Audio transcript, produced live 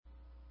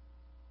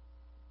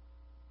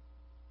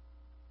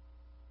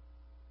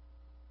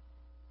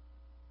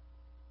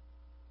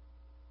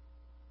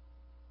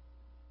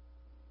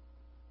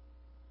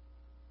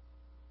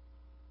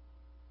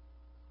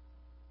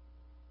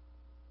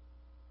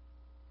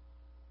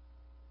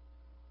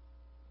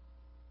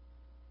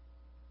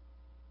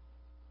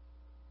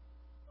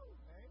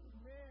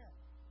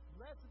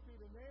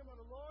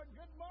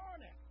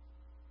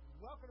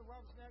welcome to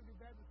Robertson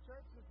Avenue Baptist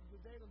Church. This is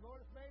the day the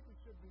Lord has made. We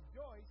should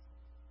rejoice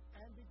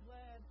and be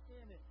glad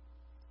in it.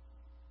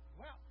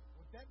 Well,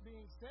 with that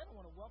being said, I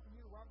want to welcome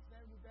you to Robertson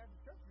Avenue Baptist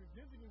Church. If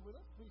you're visiting with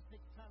us, please take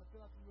the time to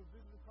fill out the little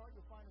visitor card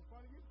you'll find in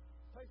front of you.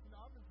 Place in the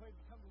offering plate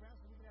to come around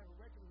so we can have a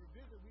regular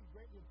visit. We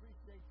greatly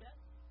appreciate that.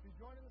 If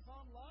you're joining us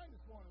online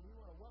this morning, we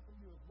want to welcome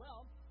you as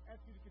well. Ask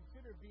you to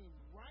consider being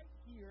right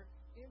here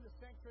in the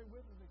sanctuary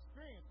with us and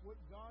experience what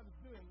God is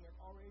doing at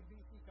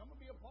RABC. Come and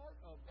be a part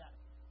of that.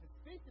 And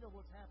speaking of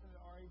what's happening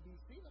at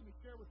RABC, let me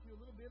share with you a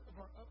little bit of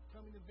our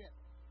upcoming event.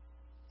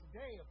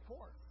 Today, of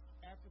course,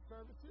 after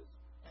services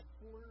at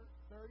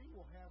 4:30,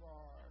 we'll have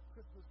our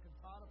Christmas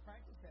cantata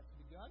practice that's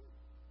begun.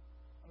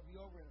 It'll be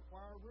over in the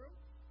choir room.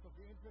 So if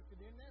you're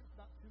interested in that, it's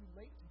not too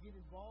late to get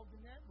involved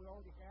in that. We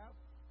already have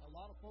a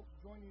lot of folks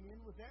joining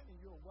in with that, and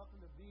you're welcome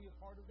to be a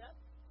part of that.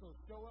 So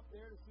show up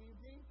there this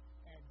evening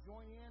and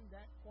join in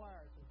that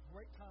choir. It's a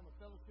great time of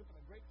fellowship and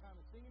a great time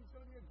of singing. It's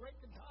going to be a great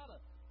cantata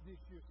this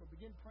year. So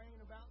begin praying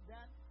about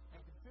that and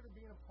consider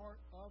being a part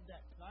of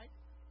that. Tonight,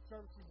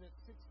 services at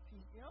 6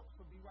 p.m.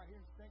 So be right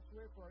here in the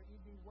sanctuary for our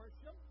evening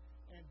worship.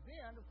 And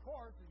then, of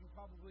course, as you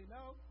probably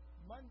know,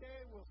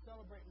 Monday we'll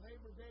celebrate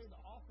Labor Day. The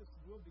office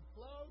will be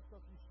closed.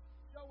 So if you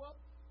show up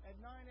at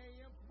 9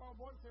 a.m. tomorrow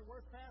morning and say,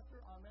 "Where's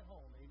Pastor?" I'm at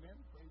home. Amen.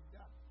 Praise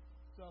God.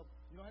 So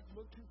you don't have to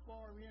look too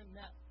far in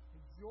that.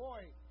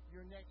 Enjoy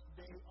your next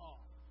day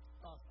off.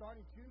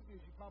 Starting Tuesday,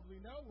 as you probably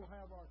know, we'll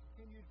have our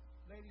continued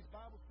ladies'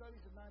 Bible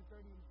studies at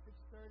 9:30 and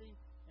 6:30.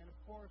 And, of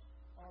course,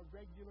 our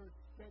regular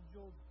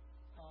scheduled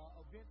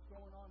events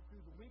going on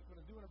through the week. But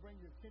I do want to bring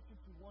your attention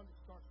to one that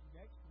starts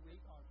next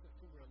week on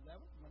September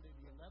 11th, Monday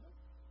the 11th.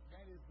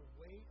 That is the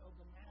Way of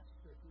the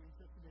Master. If you're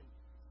interested in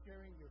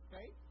sharing your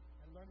faith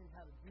and learning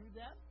how to do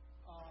that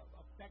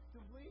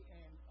effectively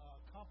and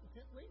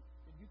competently,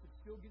 then you can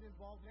still get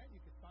involved in that.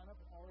 You can sign up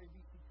at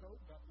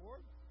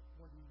rabccode.org.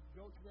 When you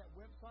go to that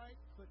website,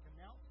 click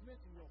announcements,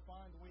 and you'll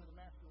find the Way of the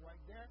Master right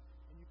there.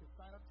 And you can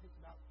sign up. It takes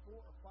about 4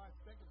 or 5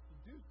 seconds to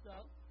do so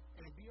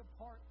and be a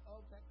part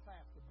of that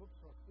class. The books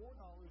are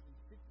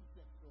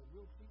 $4.50, so a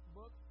real cheap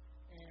book,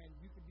 and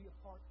you can be a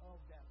part of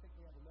that. I think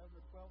we have 11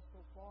 or 12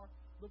 so far.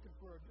 Looking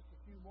for just a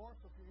few more,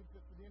 so if you're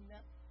interested in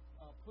that,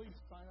 please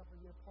sign up and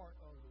be a part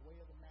of the Way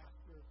of the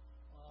Master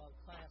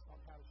class on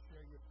how to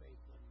share your faith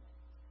in that.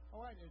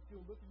 All right, and if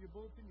you'll look at your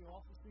bulletin, you'll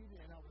also see that,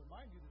 and I'll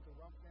remind you that the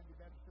Robertson Avenue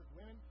Baptist Church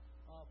Women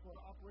for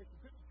Operation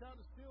Christmas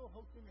Child is still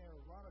hosting a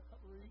Rana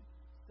Cutlery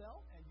sale,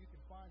 and you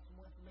can find some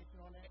more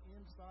information on that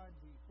inside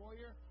the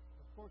foyer.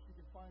 Of course, you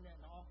can find that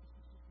in the office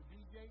of Sister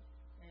DJ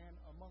and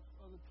amongst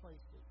other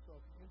places. So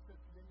if you're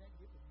interested in that,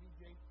 get with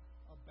DJ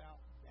about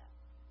that.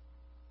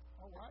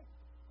 All right.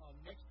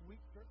 Next week,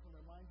 church, I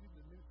remind you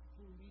the ministry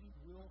school meeting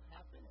will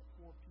happen at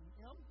 4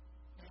 p.m.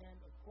 And,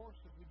 of course,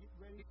 as we get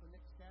ready for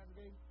next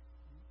Saturday,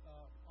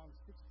 on the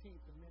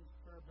 16th, the men's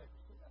prayer breakfast.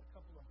 So we've got a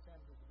couple of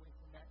Saturdays away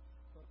from that,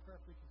 but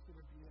prayerfully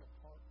consider being a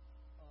part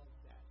of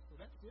that. So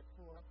that's it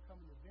for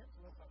upcoming events.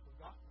 Unless I've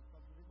forgotten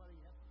something. Anybody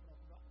have something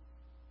I've forgotten?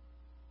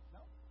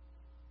 No?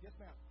 Yes,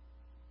 ma'am.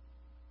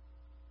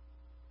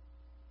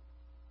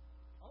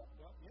 Oh,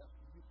 well, yes.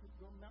 You could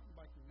go mountain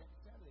biking next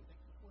Saturday.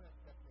 Thank you for that,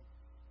 Stephanie.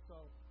 So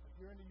if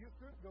you're in the youth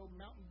group, go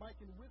mountain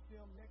biking with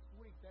them next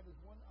week. That is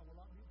one I will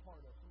not be a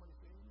part of. Somebody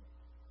say amen.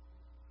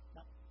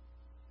 No.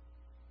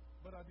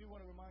 But I do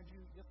want to remind you,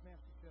 yes, ma'am,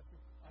 Sister.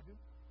 I do.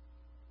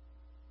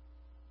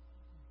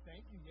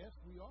 Thank you. Yes,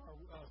 we are.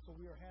 So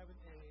we are having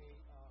a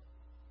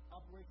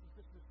Operation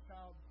Christmas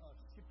Child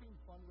shipping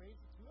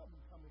fundraiser. 2 of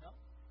them coming up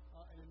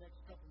in the next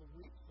couple of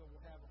weeks. So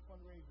we'll have a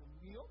fundraiser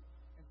meal.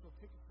 And so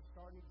tickets are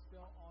starting to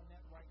sell on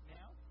that right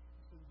now.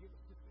 So we give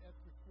us Sister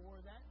Esther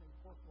for that. And, of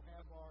course, we'll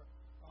have our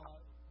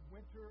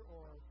winter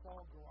or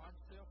fall garage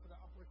sale for the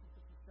Operation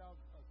Christmas Child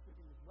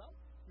shipping as well.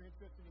 If you're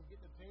interested in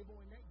getting a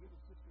table in that, give us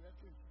Sister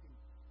Esther and she can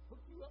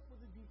hook you up with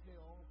the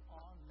details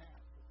on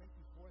that. So thank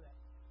you for that.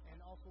 And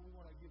also we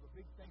want to give a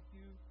big thank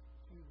you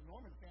to the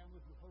Norman family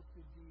who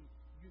hosted the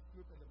youth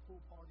group at the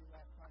pool party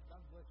last night. God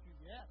bless you.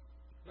 Yes,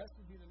 blessed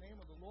be the name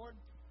of the Lord.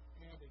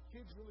 And the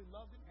kids really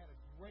loved it, had a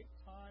great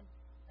time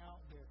out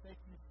there. Thank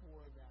you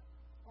for that.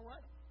 All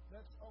right,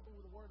 let's open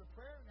with a word of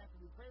prayer. And after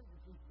we pray, we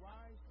please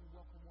rise and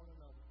welcome one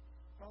another.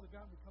 Father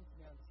God, we come to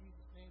you now in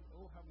Jesus' name.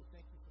 Oh, how we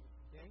thank you for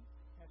this day.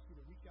 Ask you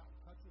to reach out and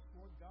touch us,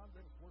 Lord God.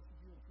 Let us worship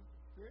you in truth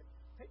and spirit.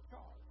 Take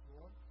charge,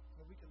 Lord,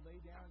 so we can lay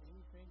down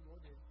anything,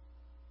 Lord, that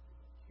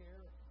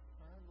care and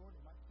concern, Lord,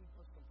 that might keep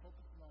us from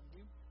focusing on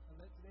you. And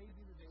let today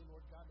be the day,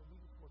 Lord God, that we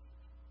just worship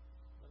you.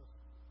 Let us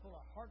pull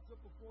our hearts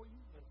up before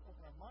you. Let us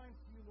open our minds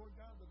to you, Lord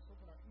God. Let us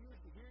open our ears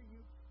to hear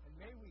you. And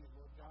may we,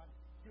 Lord God,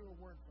 hear a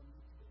word from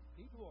you today.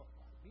 Be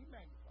glorified. Be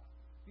magnified.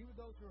 Be with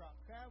those who are out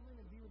traveling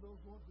and be with those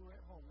who are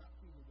at home, not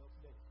feeling well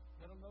today.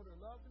 Let them know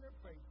they're loved and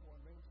they're prayed for,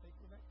 and may we take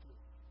them that clear.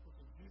 For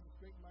in Jesus'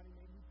 great and mighty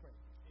name we pray.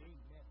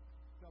 Amen.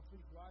 God,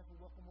 please rise and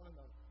welcome one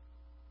another.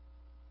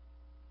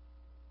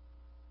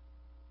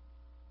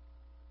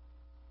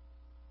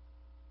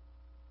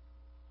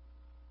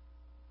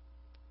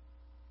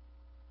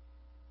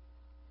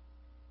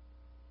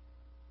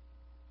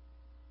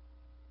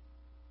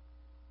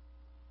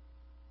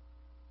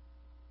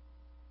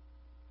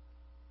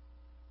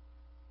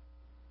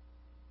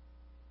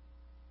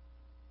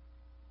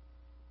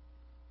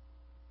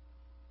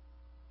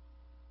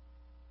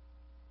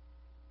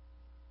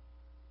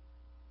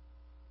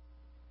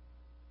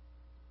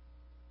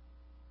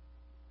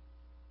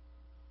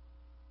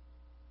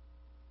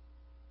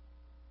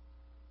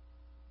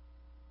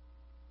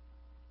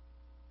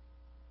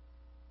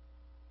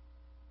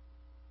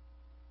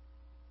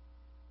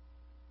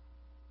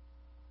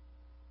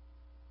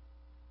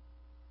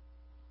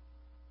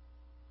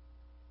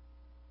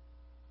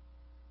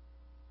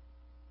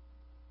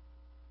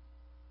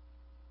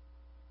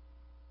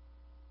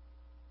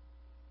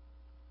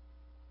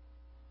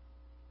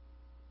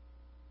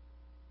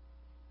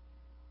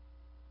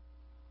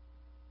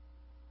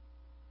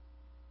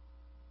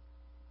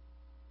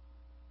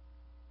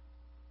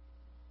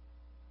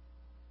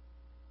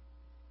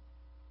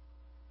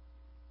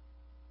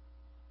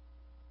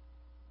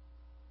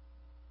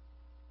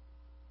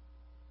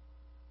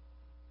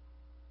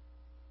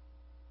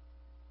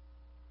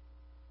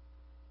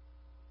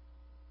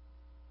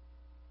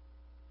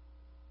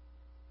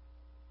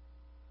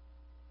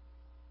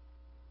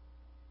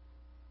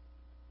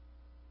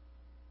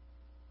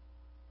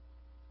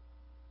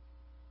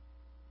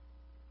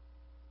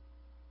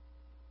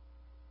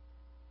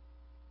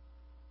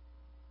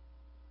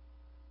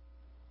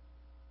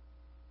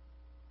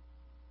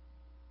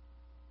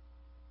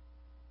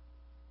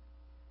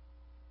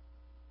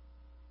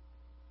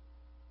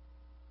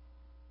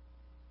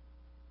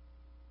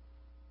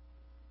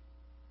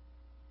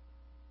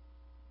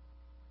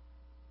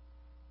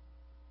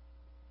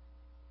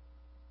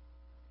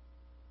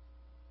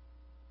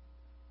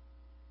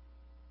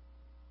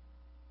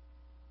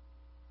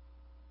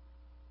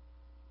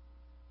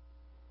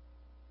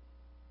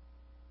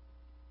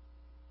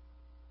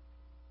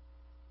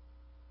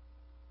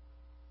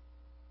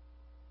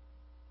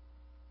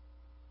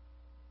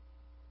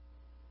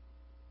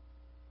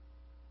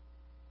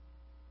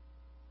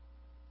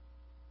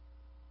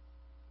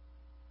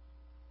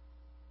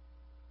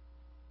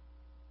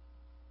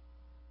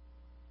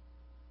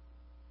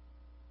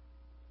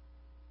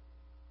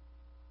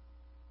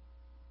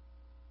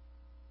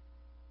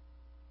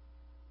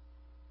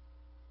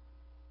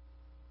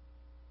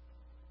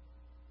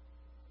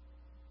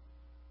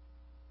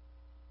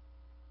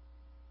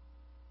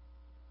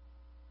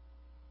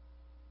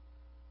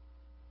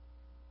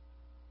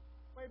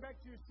 back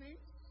to your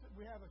seats.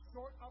 We have a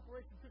short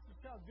Operation Christmas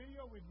Child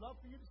video we'd love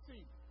for you to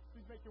see.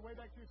 Please make your way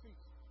back to your seats.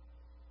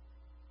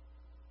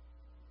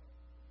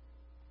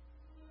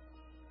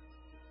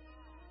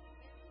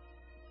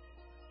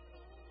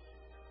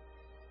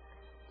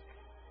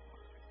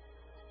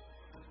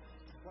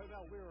 Right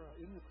now, we're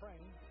in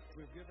Ukraine.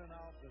 We've given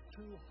out the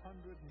 200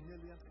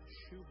 millionth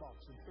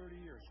shoebox in 30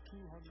 years,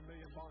 200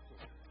 million boxes.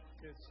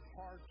 It's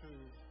hard to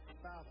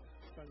fathom,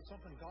 but it's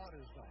something God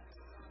has done.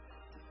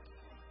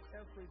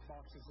 Every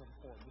box is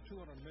important.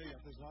 The 200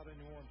 millionth is not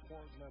any more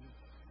important than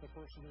the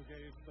person who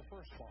gave the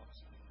first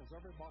box, because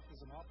every box is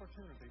an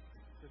opportunity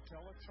to tell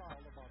a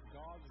child about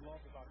God's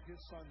love, about His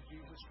Son,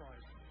 Jesus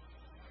Christ.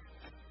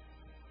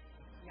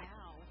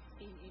 Now,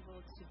 being able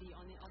to be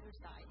on the other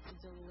side, to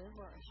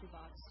deliver a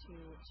shoebox to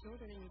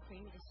children in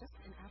Ukraine is just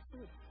an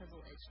absolute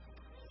privilege.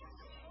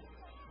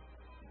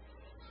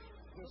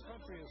 This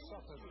country has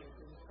suffered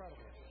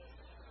incredibly,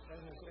 and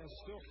is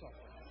still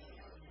suffering.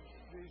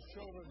 These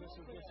children, this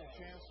is just a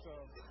chance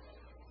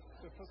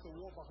to put the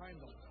war behind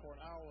them for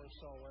an hour or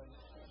so, and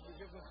it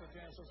gives us a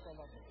chance just to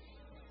love them.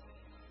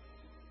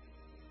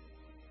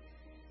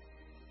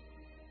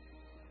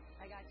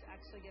 I got to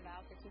actually give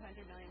out the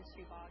 200 million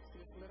shoebox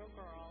to this little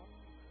girl.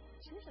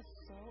 She was just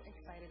so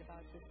excited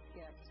about this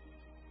gift.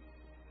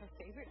 Her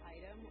favorite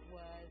item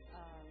was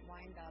a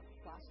wind-up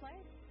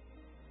flashlight.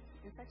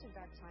 In such a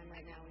dark time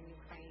right now in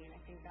Ukraine,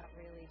 I think that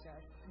really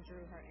just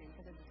drew her in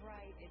because it's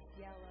bright, it's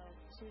yellow.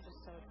 She was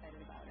just so excited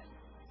about it.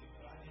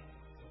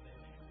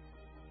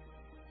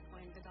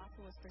 When the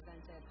gospel was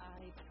presented,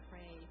 I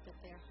prayed that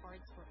their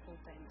hearts were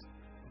opened.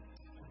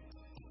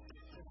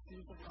 The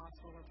seeds of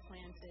gospel were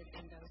planted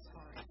in those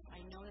hearts. I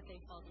know that they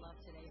felt love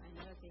today. I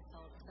know that they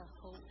felt the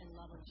hope and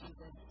love of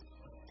Jesus.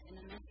 In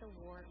the midst of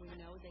war, we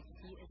know that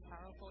He is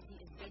powerful. He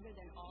is bigger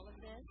than all of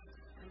this.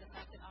 And the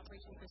fact that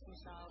Operation Christmas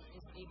Child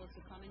is able to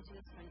come into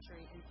this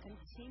country and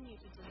continue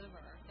to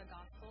deliver the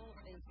gospel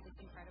is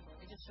incredible.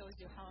 It just shows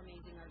you how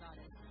amazing our God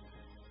is.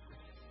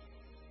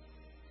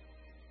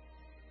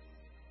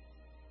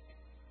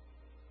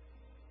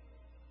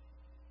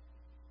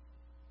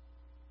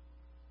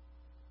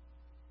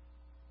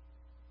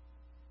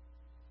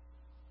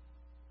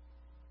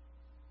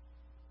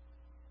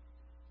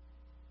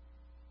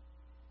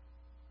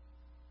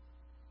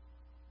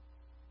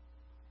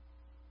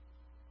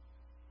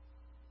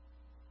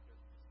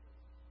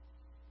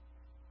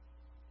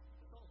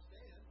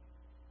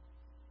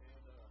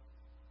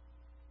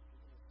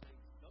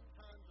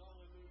 Sometimes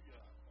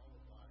hallelujah.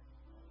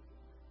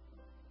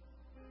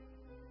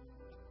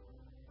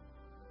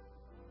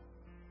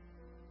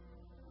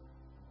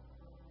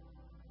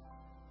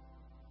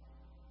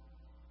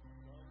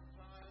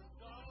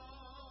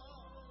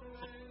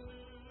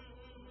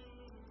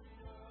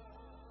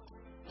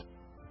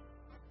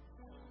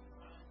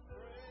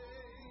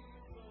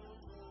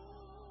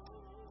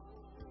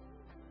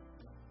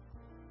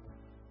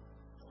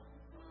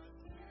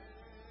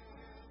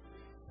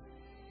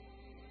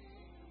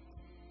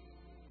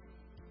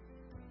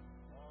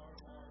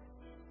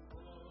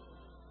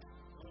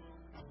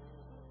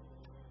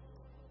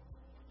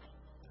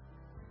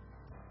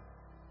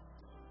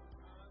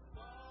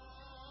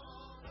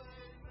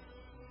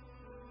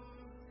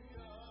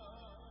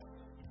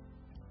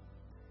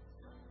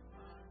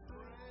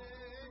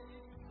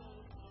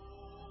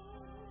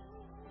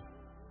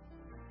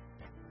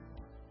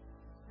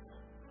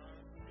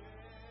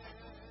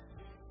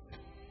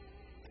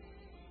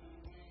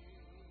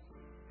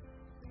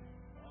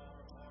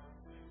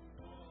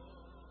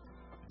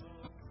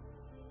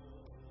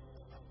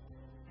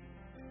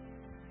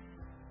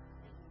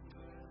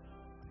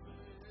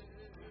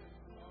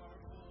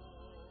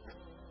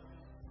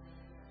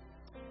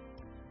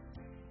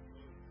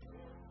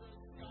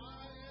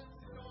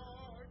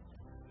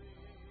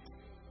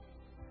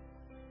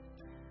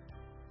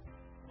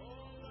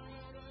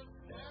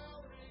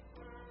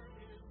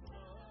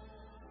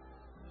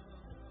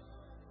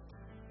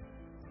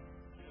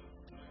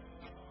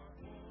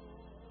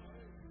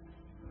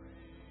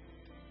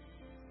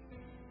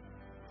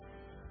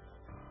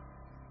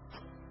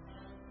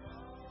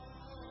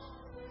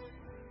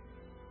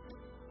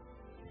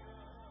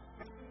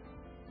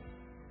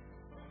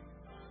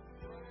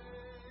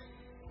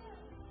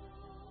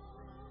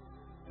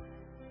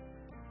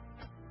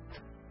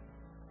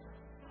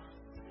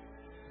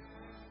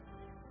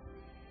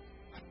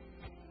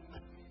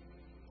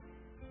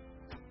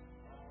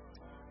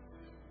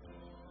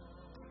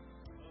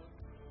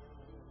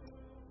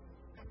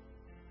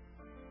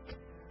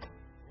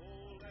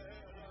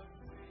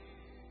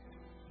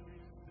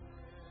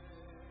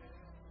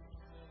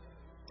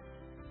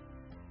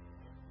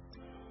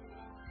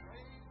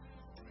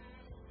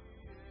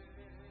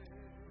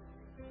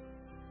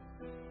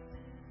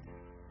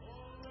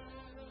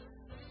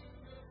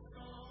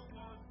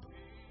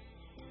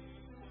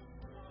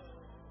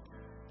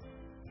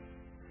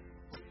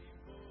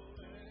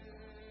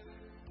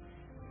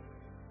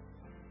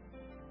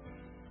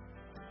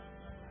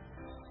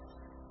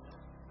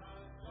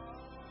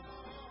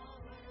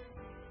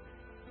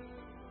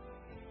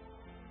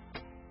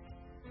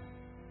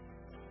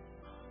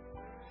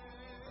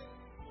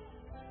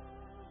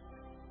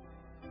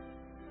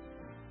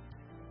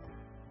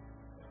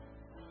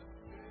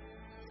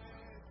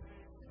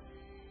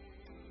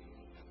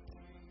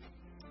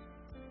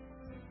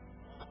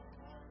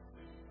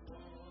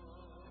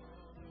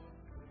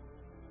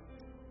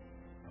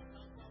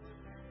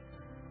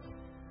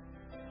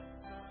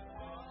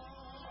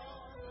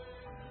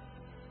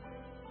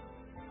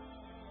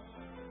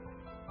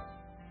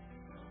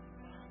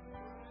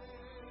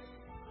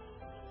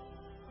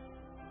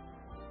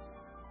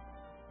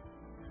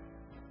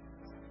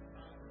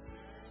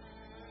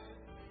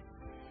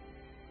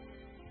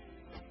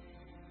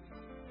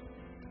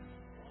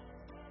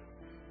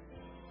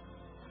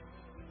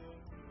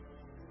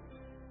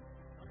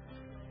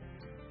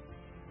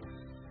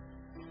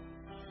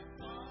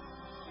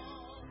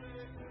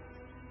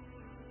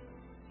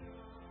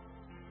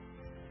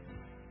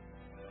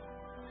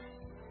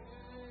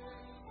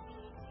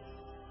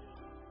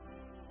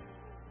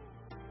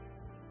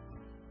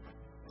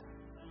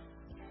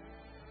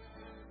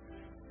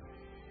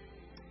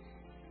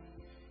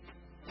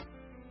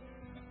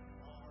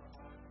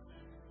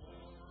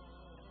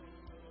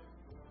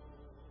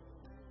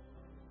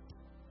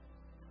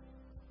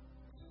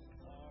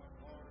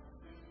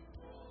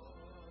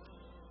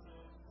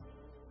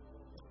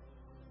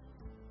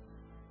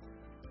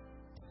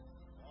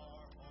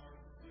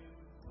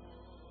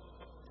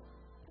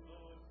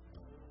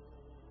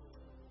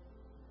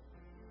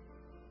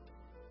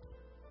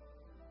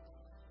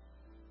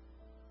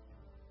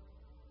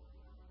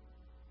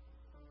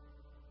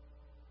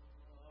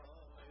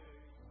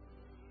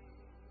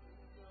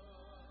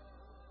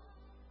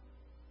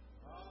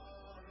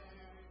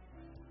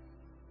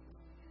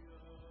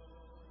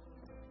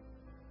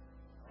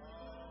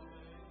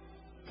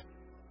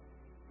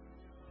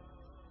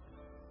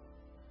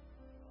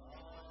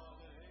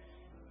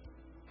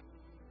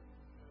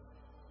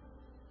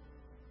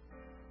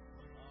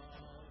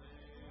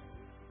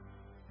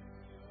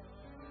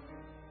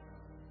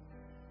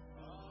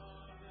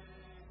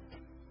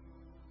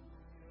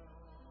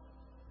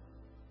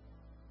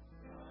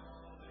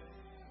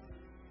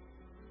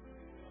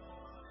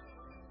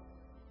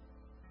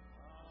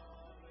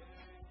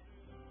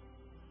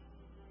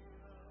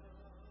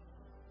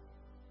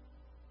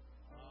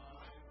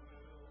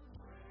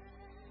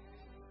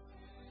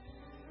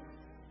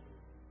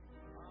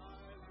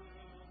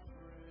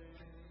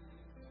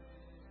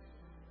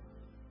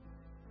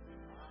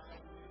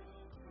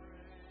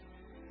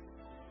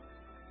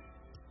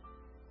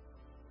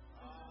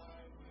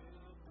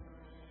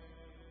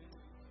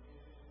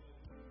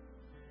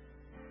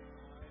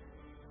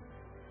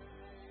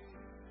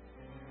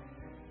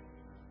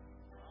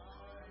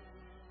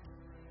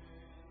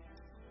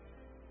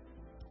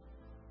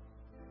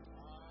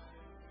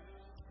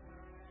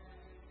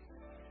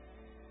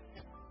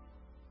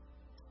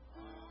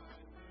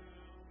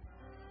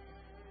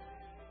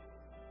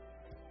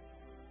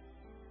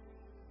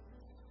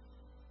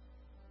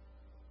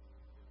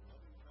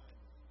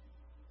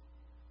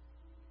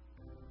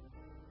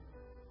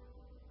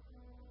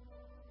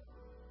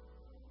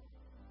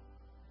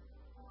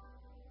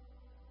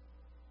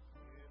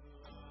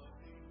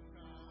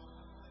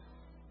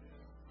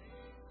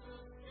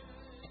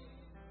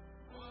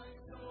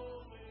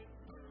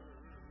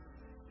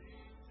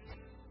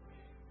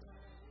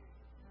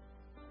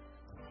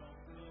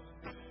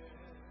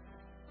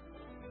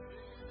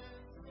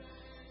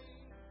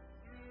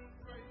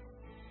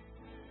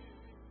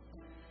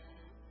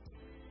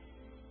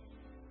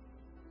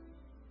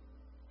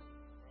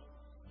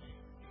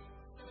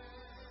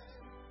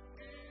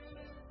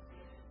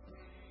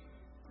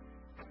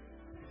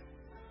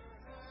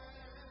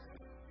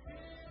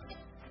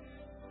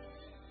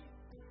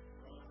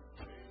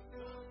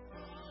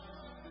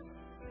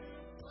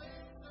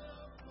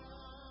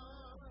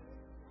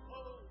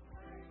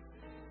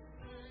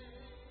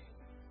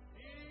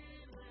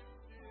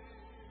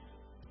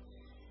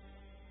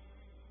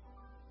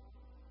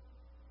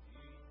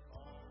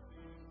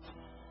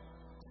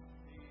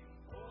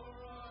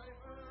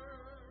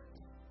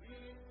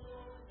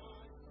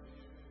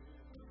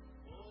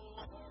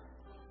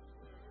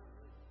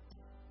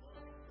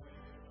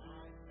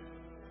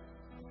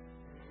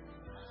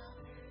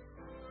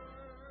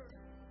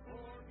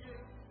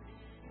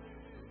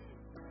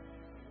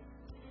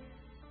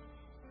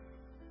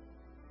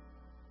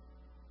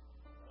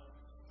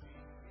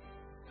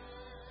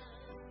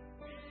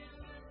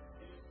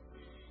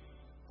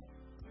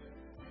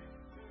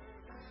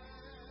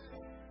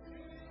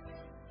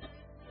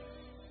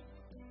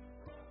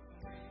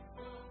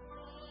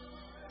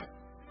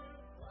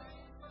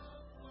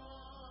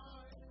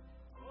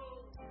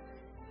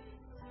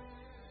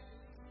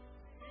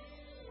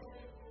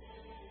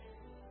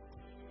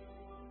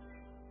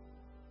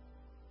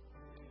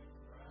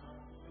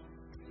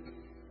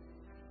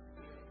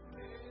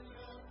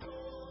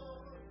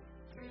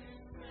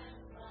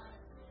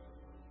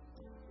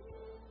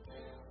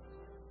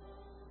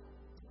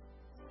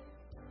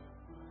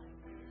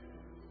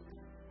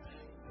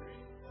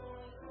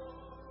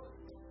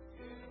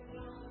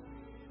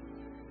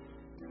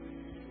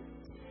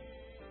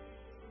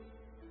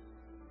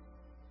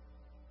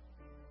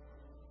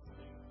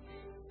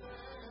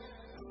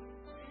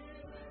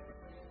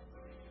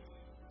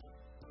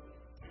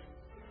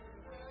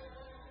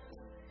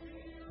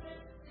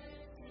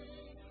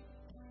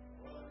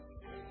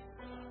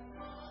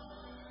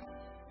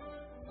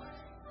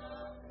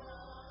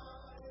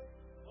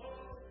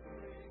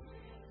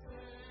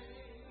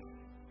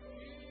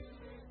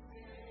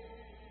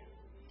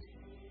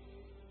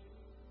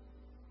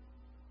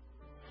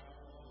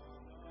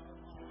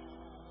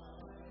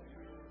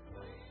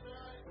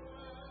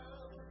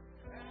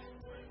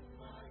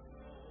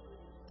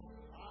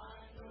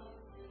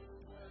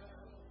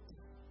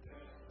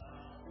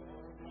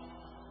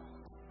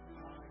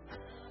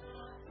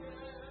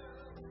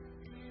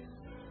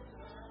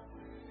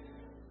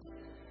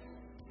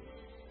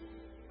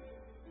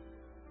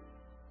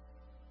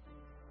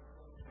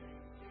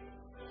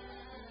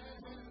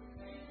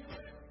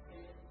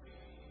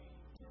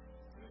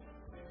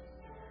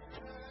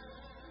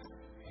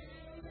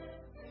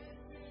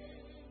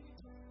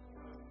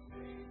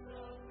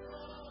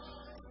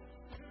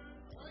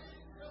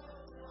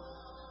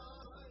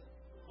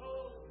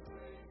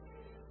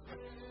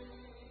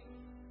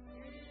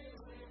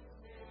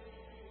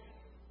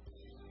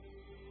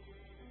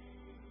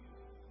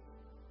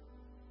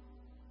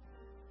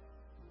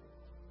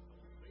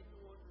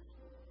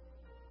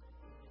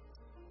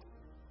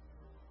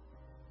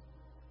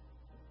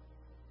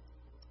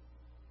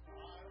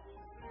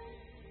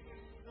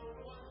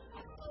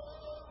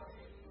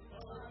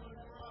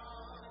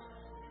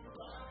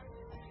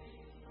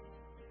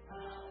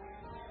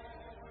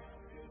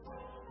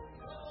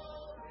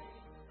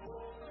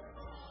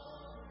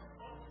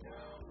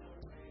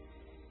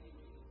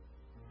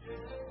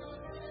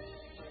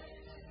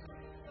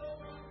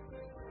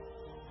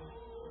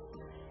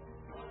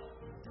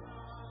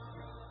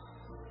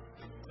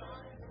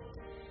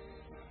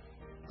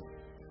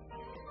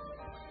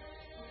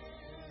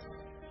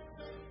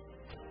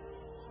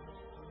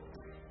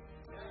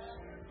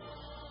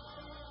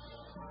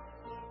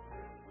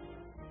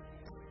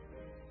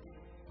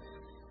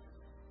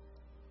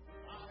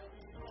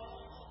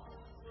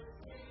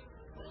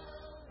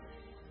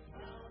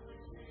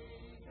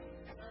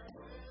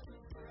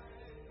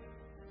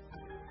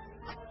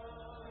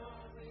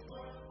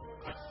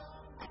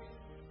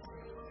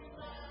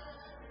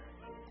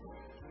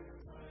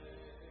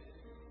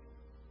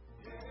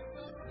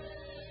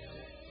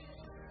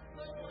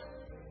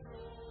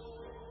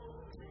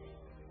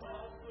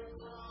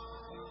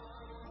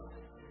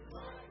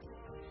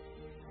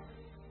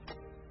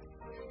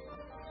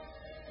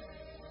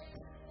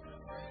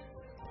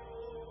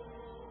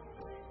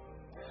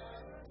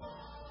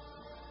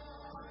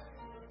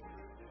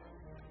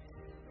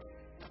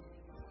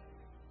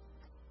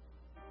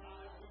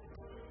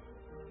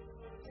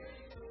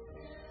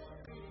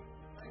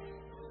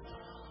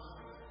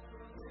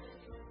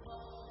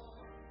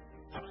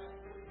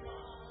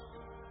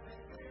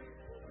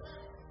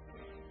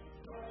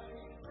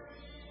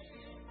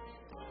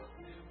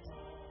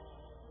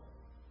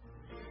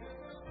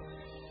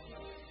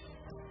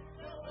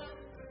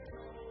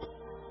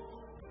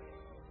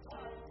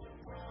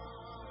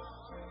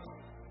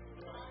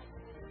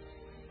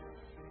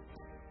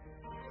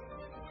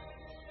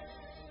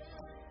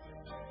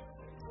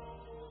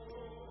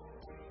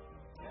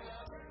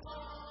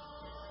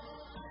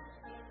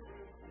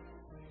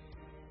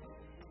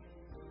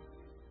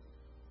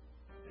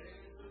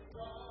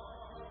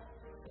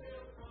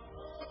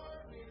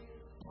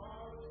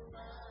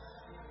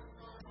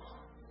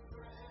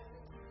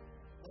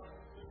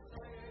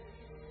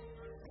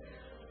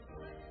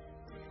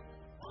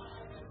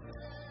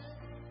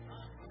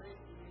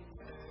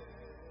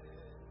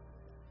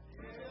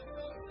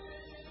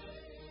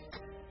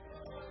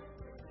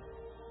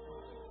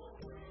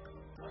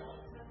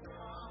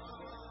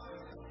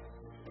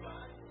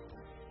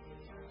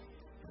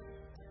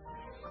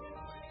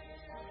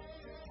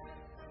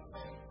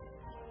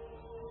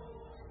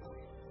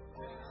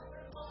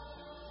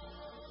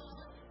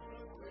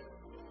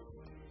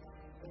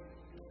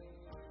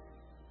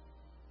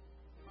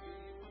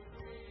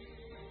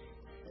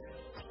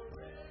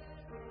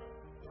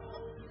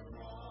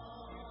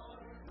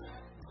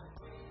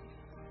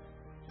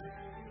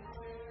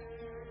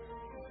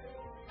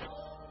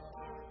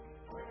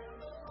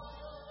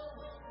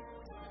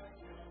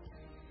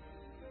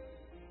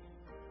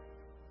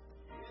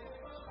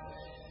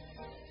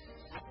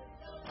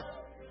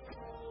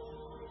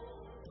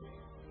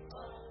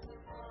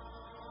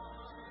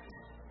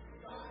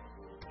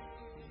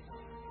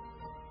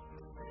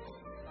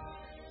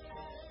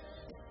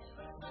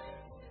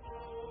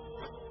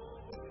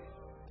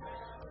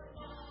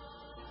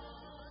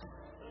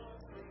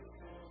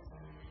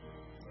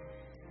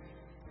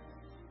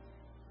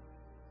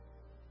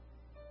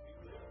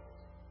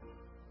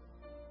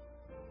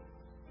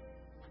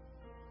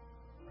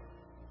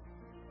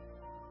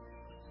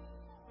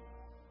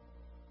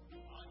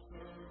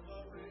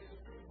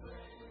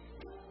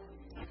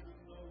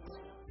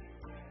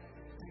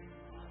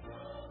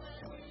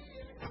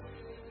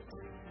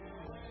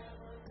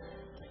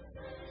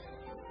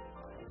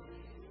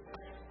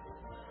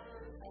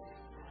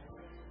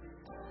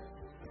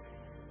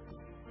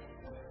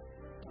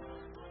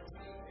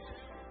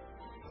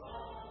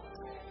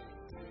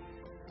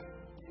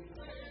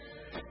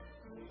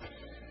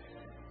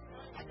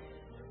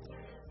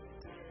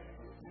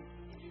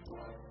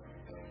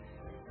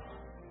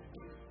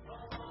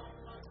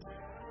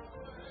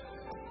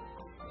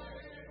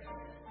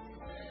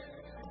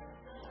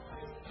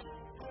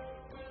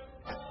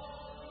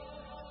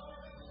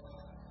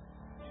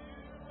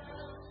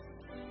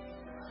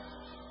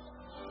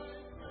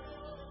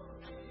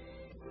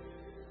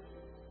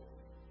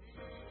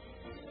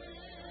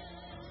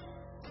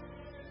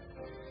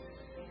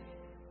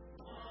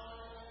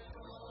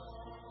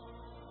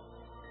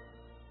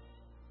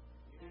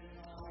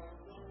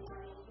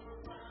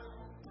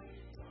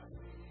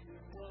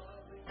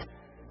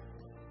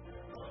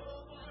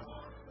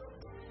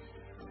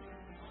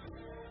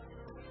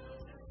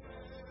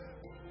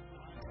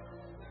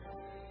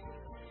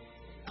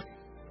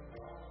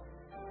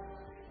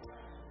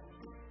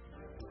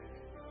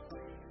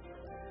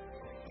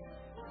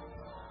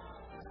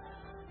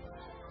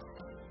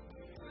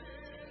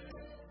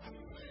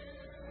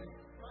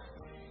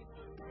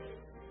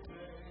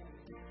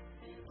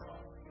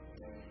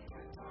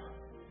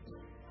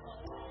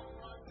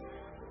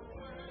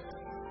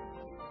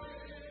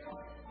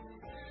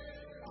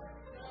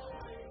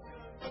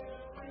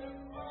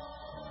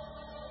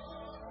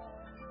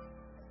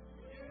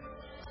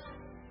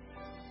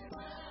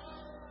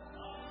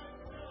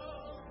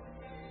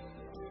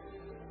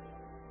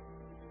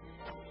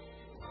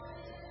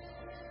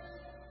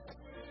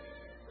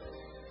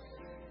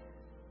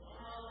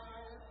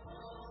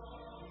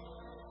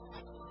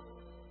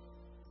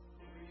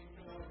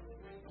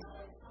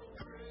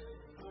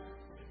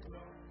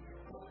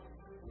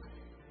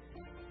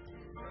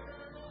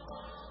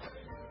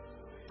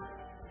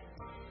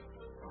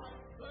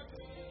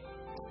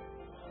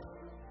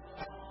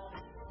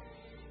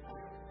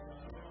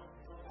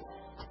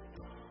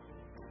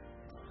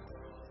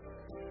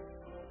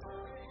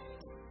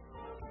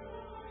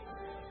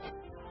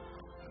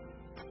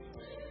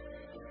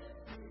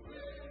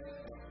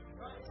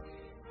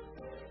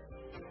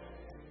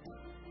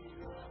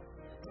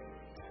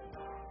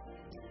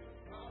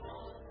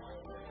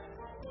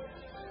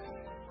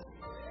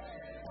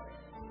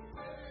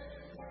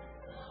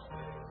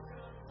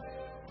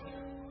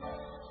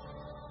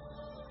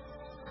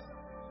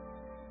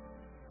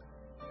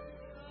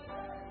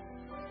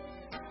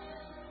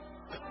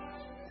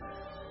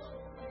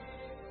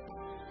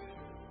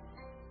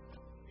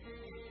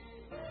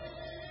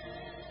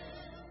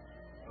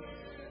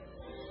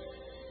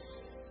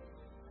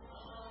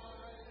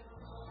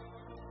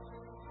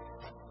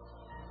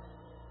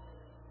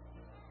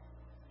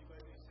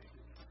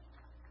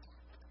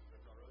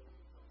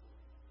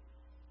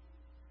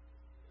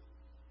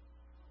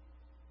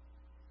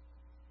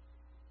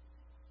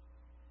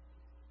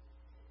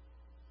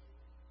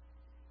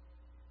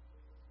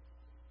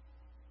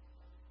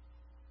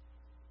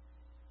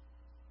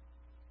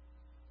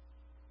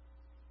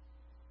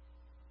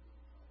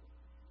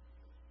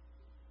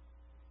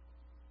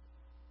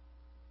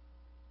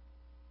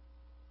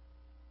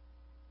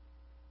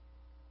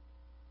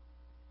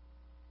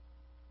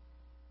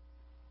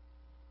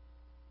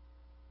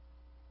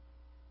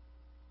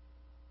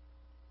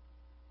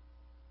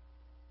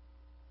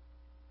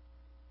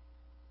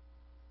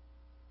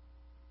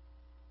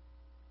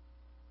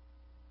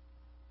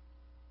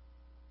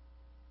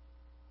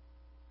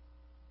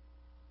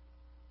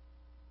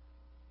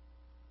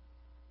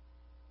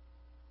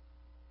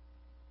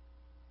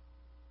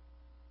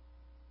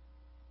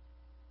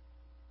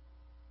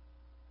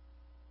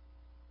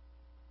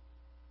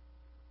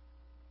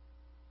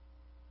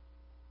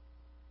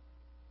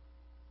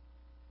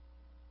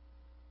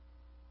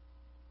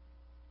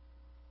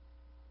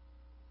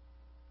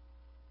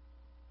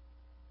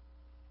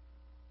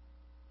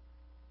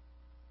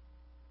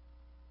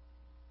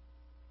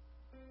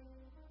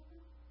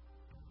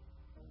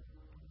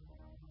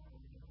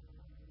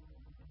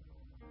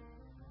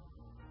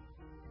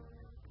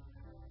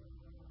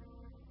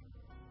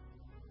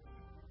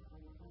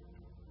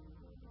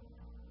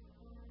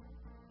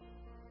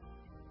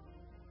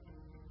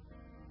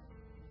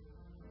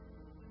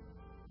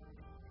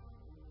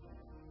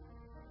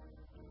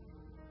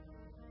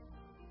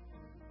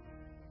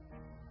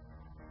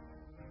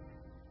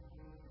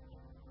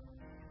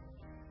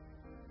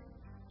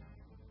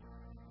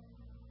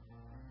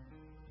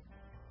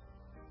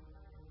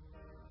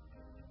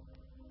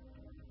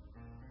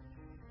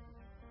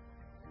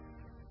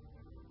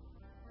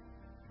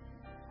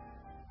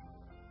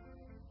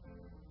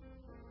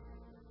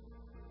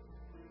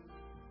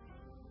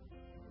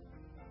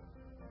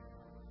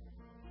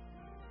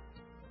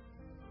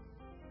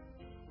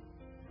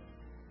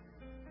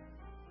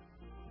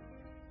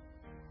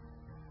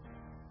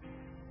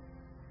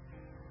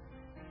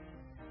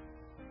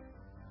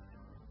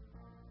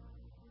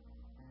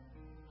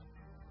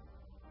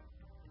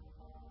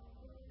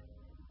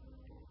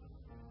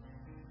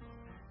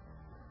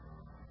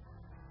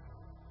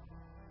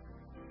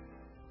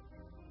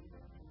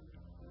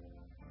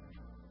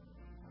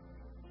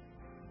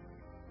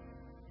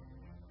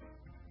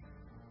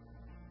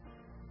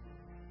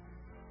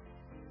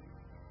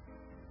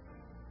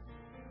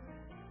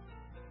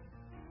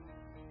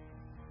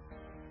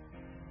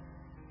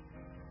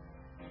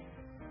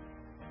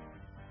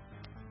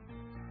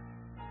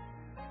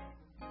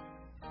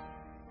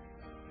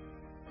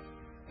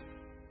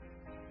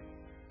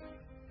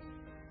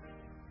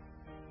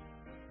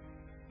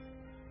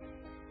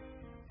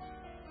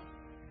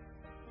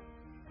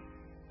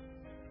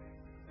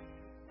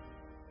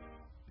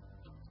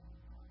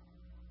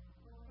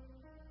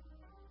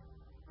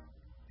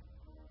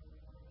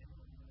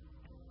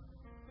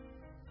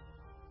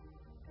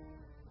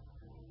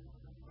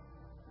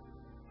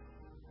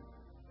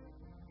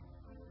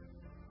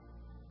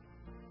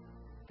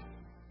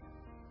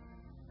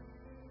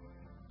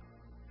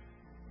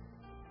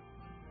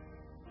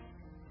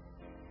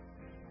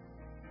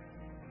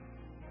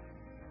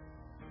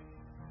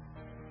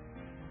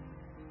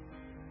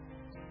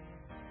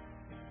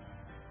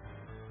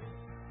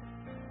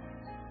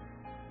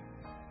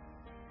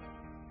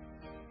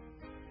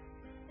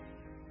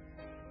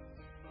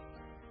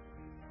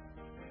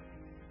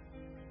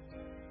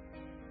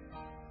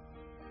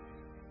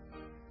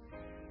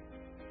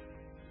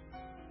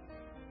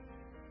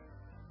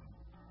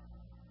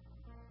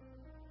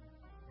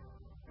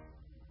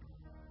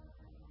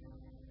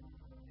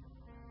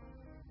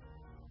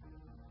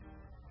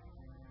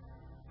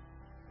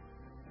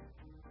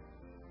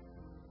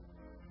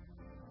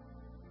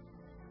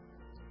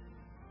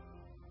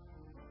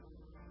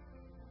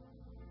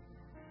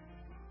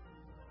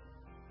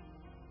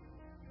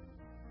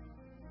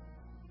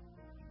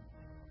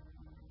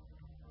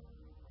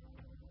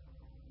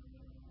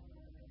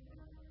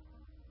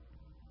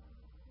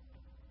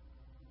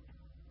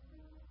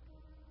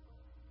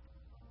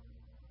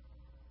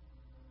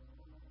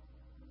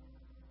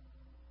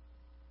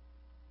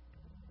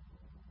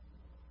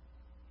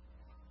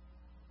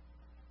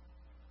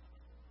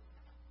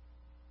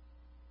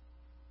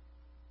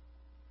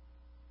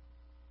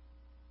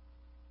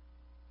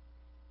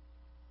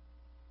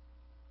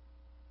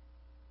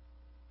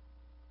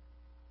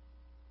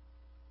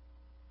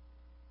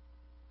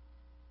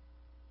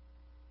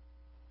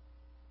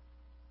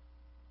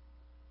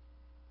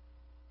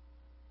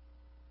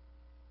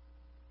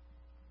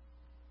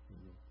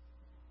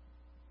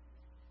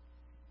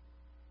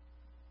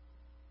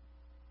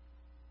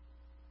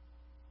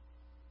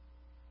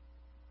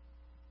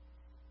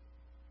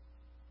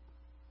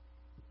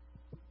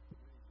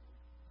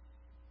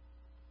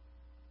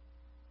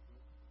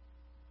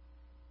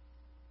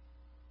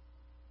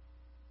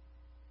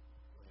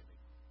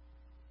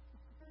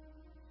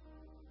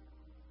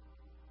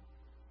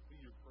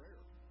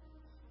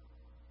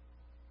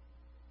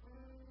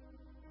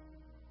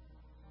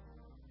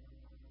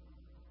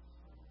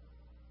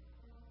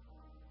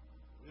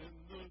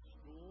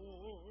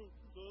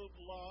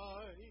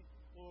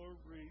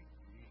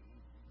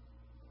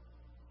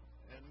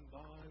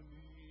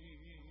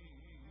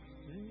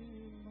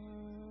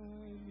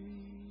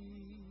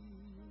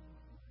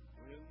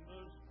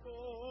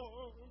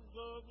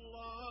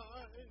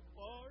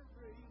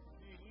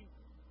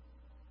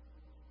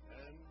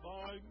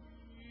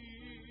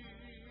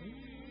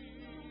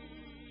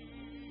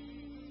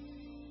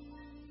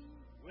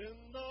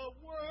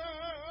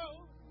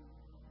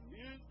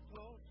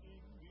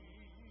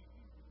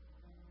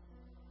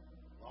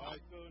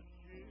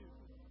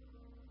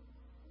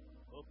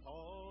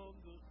 upon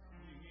the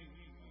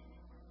sea.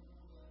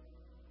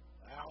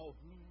 Thou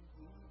who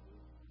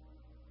rulest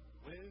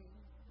wind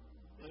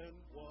and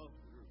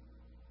water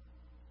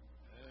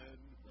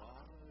and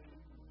by me.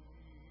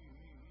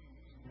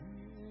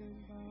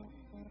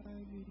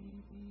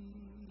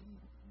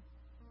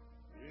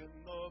 In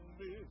the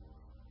midst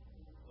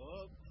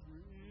of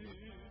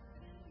tribulation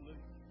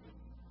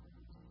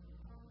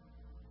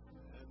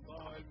and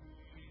by me.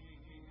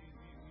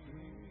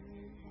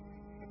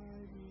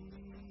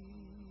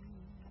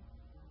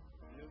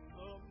 In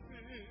the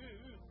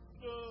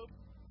midst of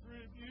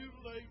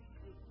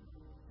tribulation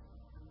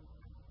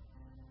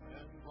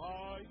and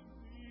by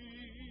me.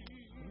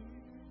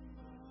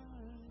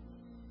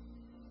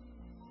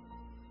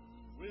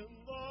 When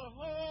the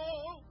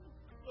host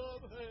of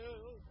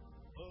hell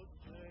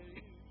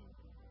assails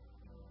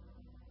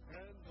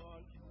and my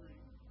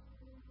strength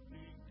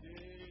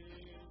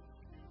begins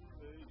to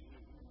fail,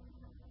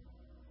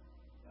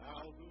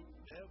 thou who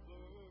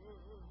never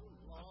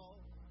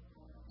lost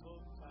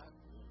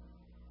compassion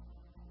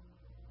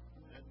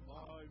and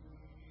by me.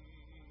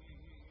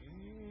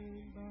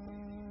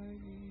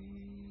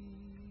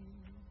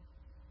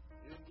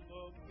 In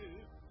the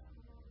midst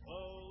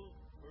of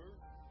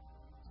earth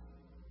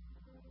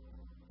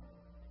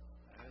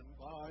and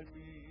by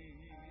me.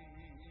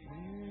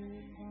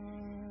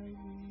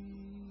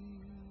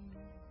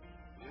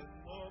 In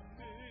the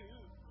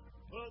midst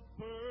of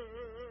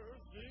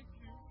persecution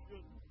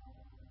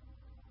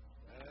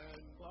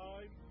and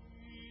by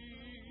me.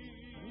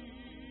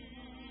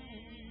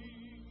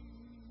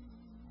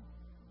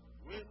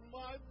 When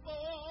my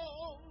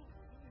foes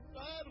in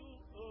battle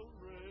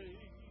array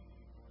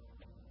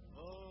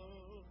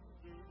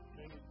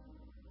undertake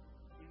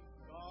to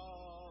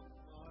stop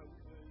my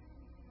way,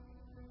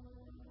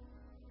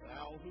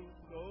 thou who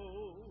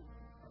knows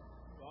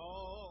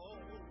all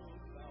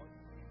about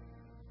me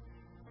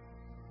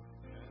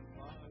and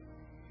by me.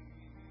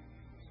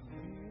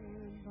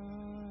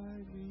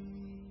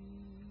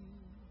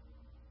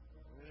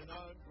 When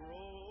I'm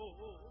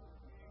growing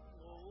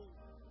old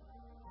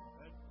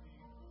and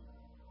feeble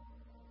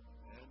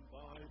and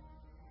by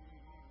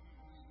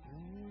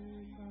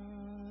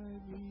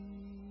me.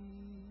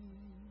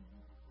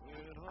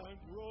 When I'm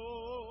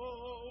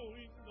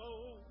growing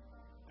old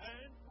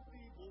and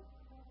feeble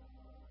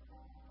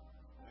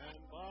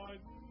and by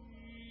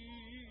me.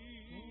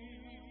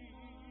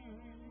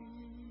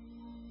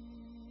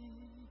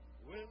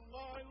 When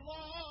my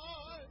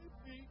life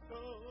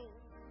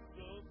becomes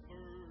a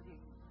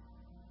burden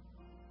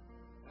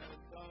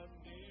and I'm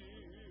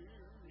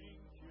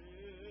nearing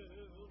Kelly's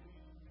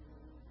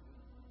Jordan,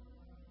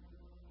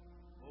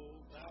 oh,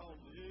 thou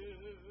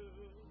lily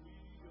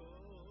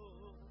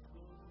of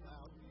the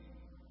valley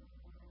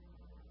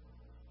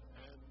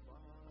and by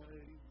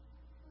me.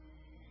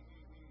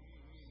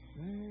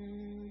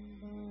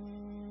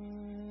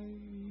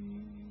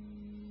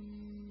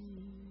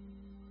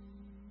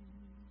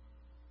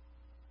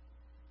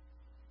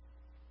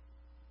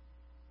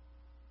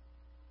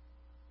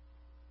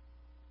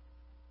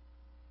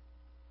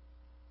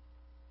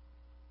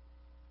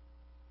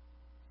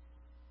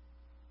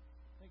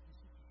 Thank you,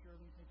 Sister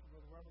Shirley. Thank you,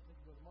 Brother Robert. Thank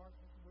you, Brother Mark.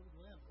 Thank you, Brother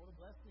Glenn. What a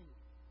blessing.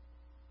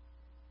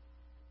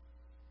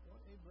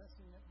 What a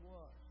blessing that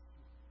was.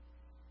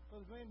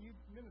 Brother Glenn, you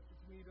ministered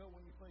to me, though,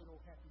 when you played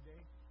Old Happy Day.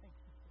 Thank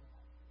you for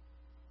that.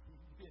 You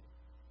did.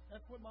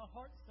 That's what my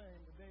heart sang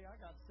the day I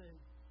got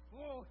saved.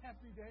 Oh,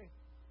 happy day.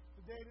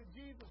 The day that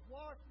Jesus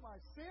washed my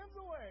sins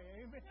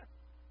away. Amen.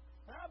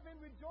 And I've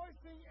been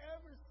rejoicing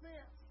ever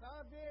since.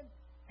 I've been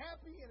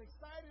happy and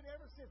excited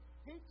ever since.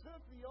 He took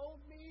the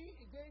old me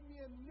and gave me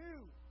a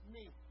new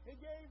me. He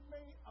gave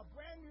me a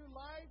brand new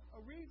life,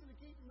 a reason to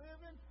keep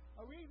living,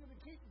 a reason to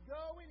keep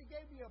going. He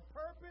gave me a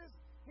purpose.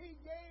 He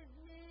gave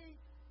me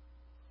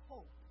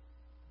hope.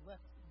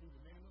 Blessed be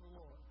the name of the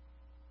Lord.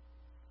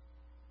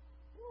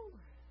 Woo.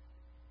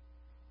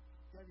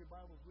 If you have your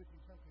Bibles with you,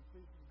 turn to me,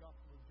 please, to the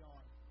Gospel of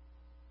John.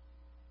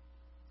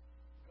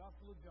 The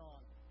Gospel of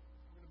John.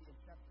 We're going to be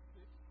in chapter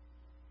 6.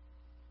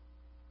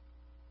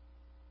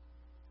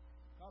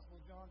 Gospel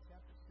of John,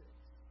 chapter 6.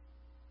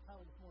 The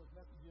title this morning's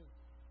message is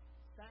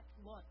Stacked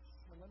Lunch.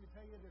 And let me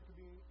tell you, there could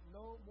be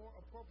no more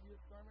appropriate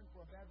sermon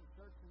for a Baptist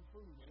church than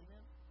food.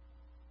 Amen?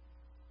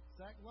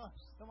 Stacked lunch.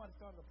 Somebody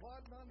started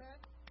applauding on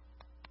that.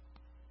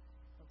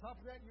 On top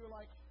of that, you were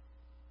like,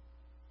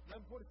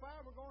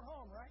 11:45, we're going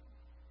home, right?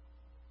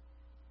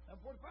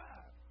 11:45.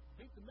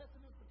 Beat the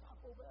Methodist to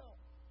Taco Bell.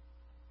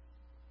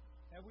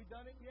 Have we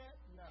done it yet?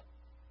 No.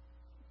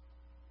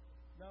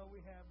 No, we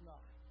have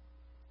not.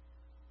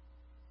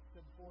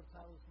 Said before, the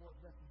title this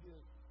morning's message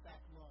is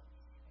Stacked Lunch.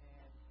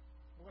 And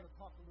we're going to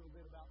talk a little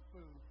bit about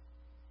food.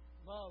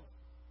 Love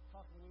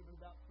talking a little bit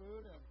about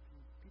food. And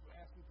people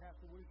ask me,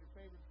 Pastor, what is your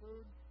favorite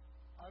food?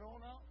 I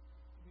don't know,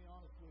 to be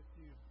honest with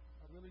you.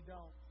 I really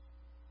don't.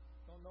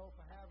 Don't know if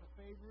I have a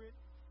favorite.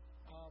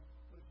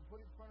 But if you put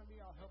it in front of me,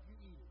 I'll help you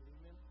eat it.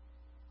 Amen.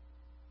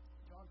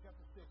 John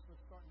chapter 6, let's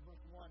start in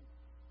verse 1.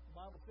 The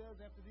Bible says,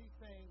 after these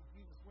things,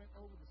 Jesus went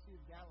over the Sea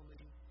of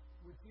Galilee,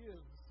 which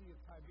is the Sea of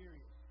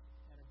Tiberias.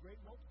 And a great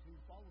multitude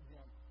followed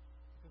him,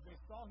 because they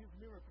saw his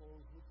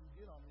miracles which he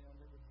did on them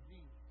that were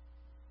diseased.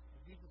 And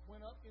Jesus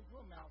went up into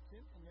a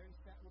mountain, and there he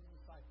sat with his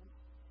disciples.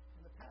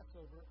 And the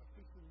Passover, a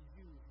feast of the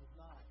Jews, was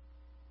nigh.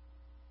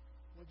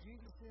 When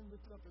Jesus then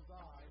lifted up his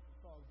eyes and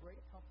saw a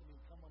great company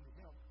come unto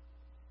him,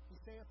 he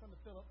saith unto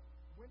Philip,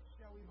 Whence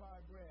shall we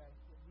buy bread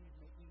that these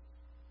may eat?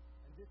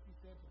 And this he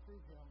said to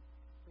prove him,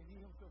 that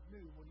he himself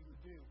knew what he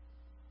would do.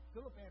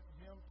 Philip answered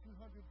him,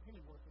 200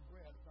 pennyworth of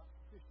bread is not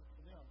sufficient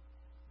for them.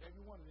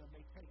 Every one of them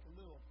may take a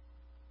little.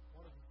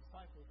 One of his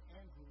disciples,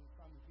 Andrew,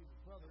 Simon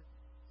Peter's brother,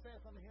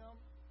 saith unto him,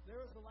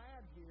 There is a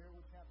lad here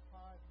which hath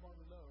 5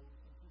 barley loaves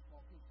and 2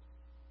 small fishes.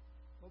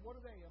 But what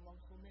are they among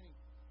so many?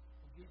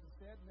 And Jesus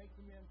said, Make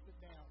the men sit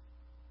down.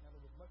 Now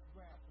there was much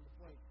grass in the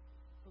place.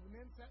 So the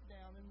men sat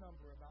down in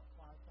number about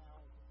 5,000.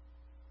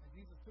 And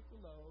Jesus took the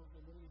loaves,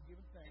 and when he had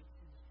given thanks,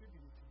 he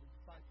distributed to the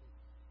disciples.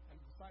 And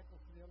the disciples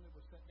to them that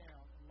were set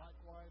down, and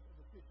likewise of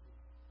the fishes,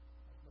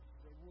 as much as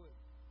they would.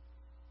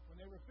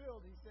 When they were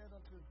filled, he said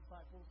unto his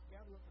disciples,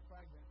 Gather up the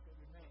fragments that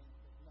remain,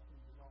 that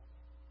nothing be lost.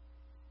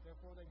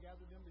 Therefore they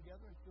gathered them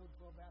together and filled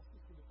 12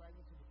 baskets with the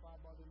fragments of the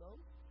 5 barley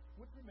loaves,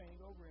 which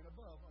remained over and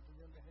above unto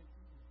them that had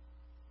eaten it.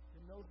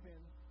 Then those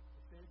men,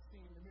 as they had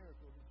seen the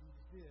miracle that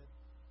Jesus did,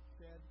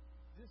 said,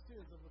 This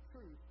is of a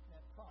truth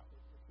that prophet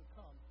that should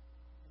come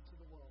into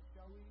the world.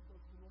 Shall we go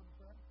to the Lord in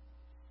prayer?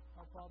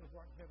 Our Father who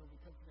art in heaven, we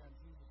come to you in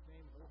Jesus'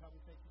 name. Lord, how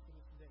we thank you for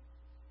this day.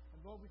 And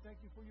Lord, we thank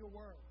you for your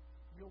word.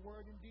 Your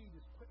word indeed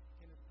is quick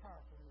and it's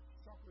powerful and it's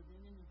sharper than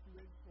any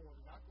two-edged sword.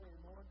 And I pray,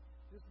 Lord,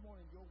 this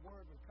morning your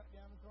word will cut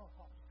down into our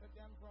hearts, cut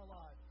down into our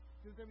lives.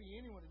 If there be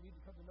anyone that needs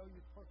to come to know you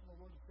as personal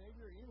Lord and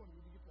Savior, or anyone who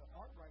needs to get their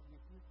heart right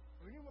with you,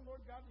 or anyone,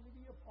 Lord God, that needs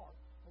to be a part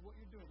of what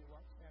you're doing at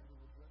Rock Saturday,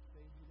 would let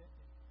today be that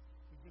day.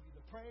 We give you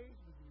the praise,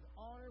 we give you the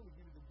honor, we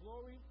give you the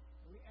glory,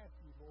 and we ask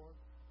you, Lord,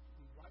 to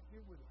be right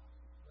here with us.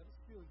 Let us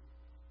feel you.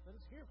 Let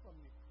us hear from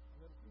you. And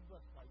let us be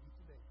blessed by you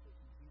today. So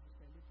in Jesus'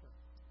 name we pray.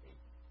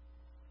 Amen.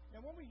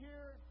 Now, when we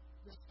hear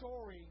the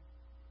story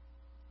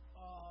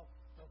of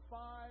the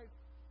 5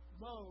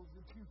 loaves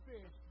and 2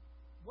 fish,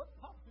 what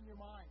pops in your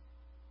mind?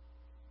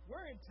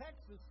 We're in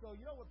Texas, so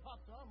you know what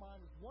pops in our mind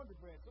is Wonder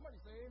Bread. Somebody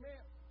say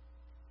amen.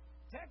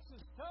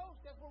 Texas toast,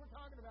 that's what we're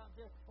talking about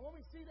there. And when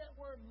we see that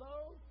word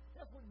loaf,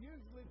 that's what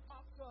usually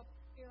pops up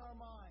in our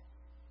mind,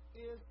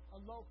 is a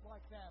loaf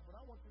like that. But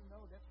I want you to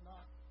know that's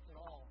not at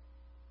all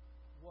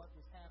what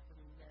was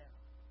happening there.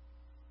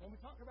 When we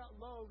talk about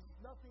loaves,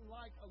 it's nothing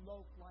like a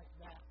loaf like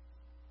that.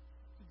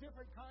 It's a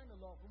different kind of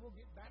loaf, and we'll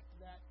get back to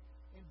that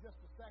in just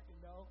a second,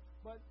 though.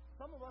 But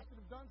some of us that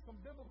have done some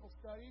biblical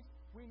studies,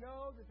 we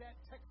know that that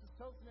Texas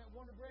toast and that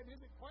Wonder Bread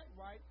isn't quite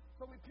right,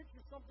 so we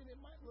picture something that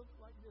might look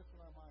like this in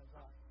our mind's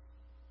eye.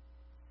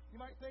 You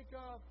might think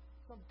of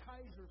some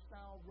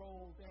Kaiser-style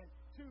rolls and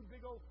 2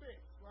 big old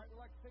fish, right? We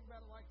like to think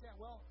about it like that.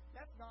 Well,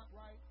 that's not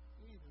right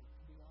either,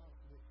 to be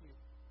honest with you.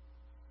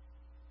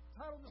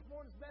 The title of this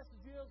morning's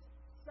message is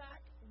Sack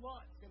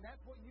Lunch, and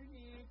that's what you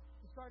need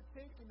to start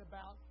thinking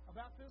about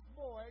this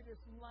boy, this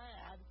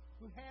lad,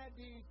 who had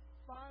these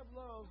 5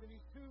 loaves and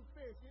these 2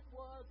 fish. It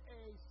was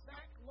a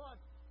sack lunch,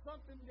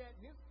 something that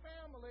his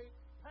family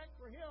packed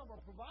for him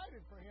or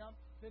provided for him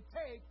to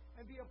take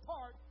and be a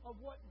part of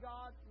what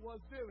God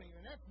was doing.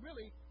 And that's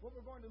really what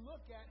we're going to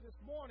look at this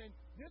morning.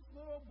 This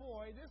little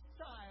boy, this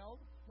child,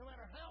 no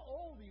matter how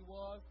old he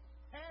was,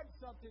 had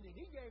something that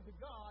he gave to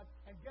God,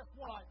 and guess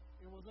what?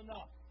 It was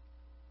enough.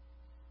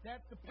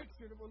 That's the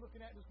picture that we're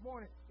looking at this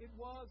morning. It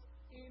was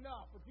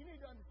enough. But you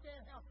need to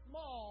understand how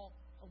small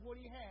of what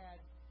he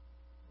had,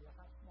 or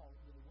how small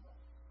it really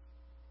was.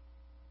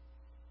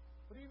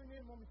 But even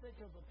then, when we think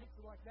of a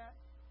picture like that,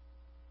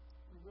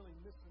 we're really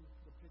missing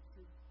the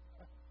picture.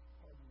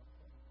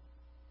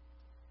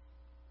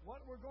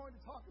 What we're going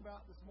to talk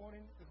about this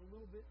morning is a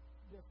little bit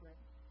different,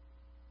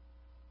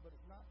 but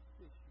it's not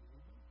fishy,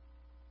 is it?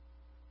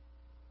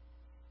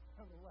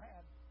 I'm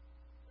glad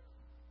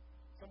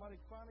somebody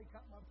finally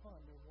caught my pun.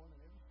 There's one in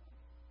every side.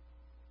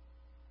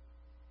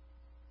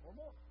 Or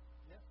more.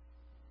 Yes.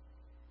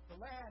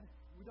 The lad,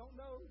 we don't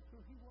know who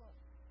he was.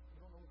 We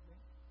don't know his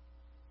name.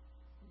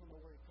 We don't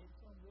know where he came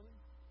from, really.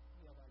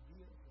 We have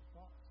ideas or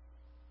thoughts.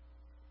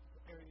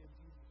 The area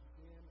Jesus was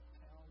in, the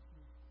town he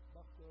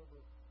must have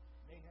or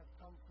may have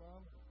come from,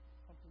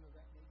 something of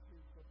that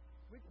nature. So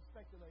we can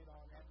speculate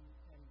on that,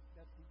 and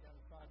that's deep down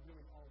inside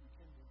doing all we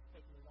can do,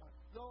 speculate on it.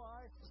 Though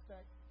I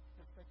suspect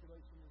that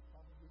speculation is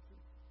probably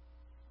true.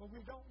 But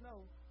we don't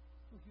know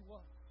who he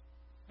was.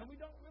 And we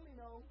don't really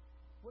know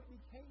what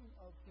became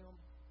of him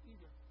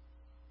either.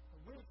 I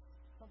wish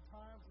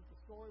sometimes that the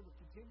story would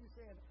continue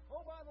saying,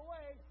 oh, by the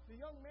way, the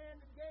young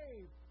man that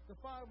gave the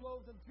 5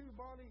 loaves and 2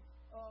 barley,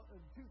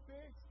 2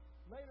 fish,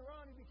 later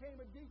on he became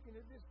a deacon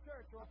at this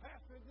church or a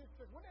pastor at this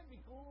church. Wouldn't that be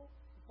cool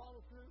to follow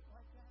through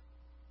like that?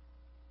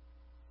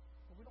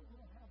 But we don't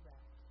have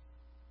that.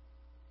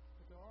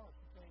 But there are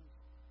some things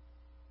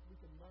we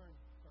can learn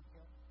from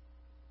him.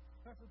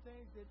 There are some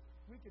things that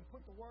we can put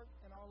to work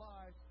in our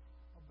lives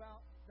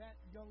about that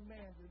young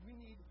man that we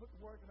need to put to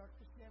work in our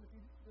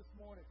Christianity this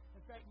morning.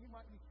 In fact, you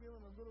might be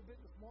feeling a little bit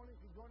this morning if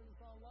you're joining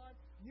us online.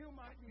 You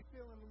might be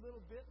feeling a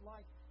little bit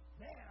like,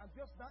 man, I'm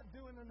just not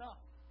doing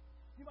enough.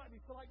 You might be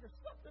feeling like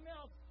there's something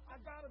else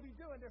I've got to be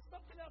doing. There's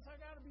something else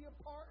I've got to be a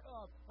part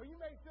of. Or you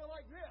may feel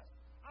like this.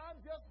 I'm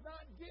just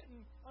not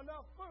getting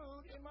enough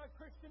food in my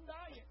Christian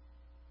diet.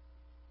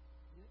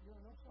 You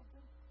know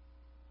something?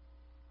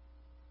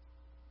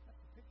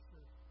 That's a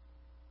picture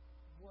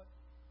of what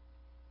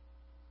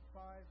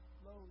 5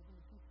 loaves and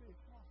the 2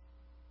 fish are.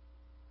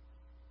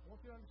 I want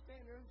you to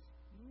understand there's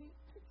neat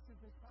pictures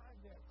inside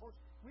there. Of course,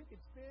 we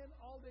could spend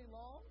all day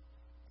long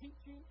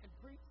teaching and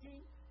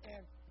preaching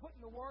and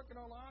putting the work in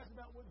our lives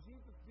about what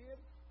Jesus did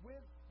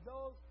with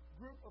those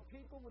group of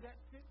people, with that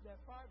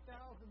 5,000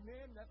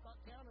 men, that's not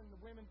counting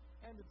the women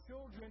and the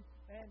children,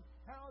 and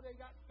how they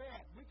got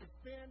fed. We could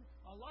spend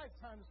a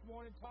lifetime this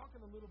morning talking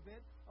a little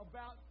bit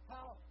about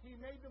how he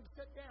made them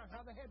sit down,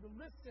 how they had to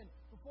listen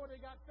before they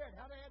got fed,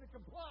 how they had to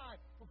comply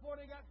before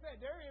they got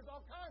fed. There is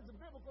all kinds of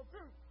biblical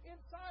truth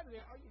inside of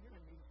there. Are you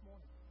hearing me this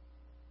morning?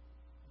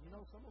 You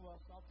know, some of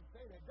us often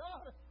say that,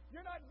 God,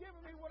 you're not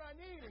giving me what I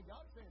need. And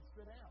God's saying,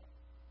 sit down.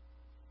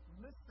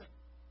 Listen.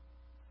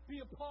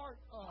 Be a part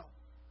of.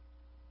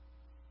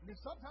 And then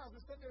sometimes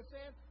we sit there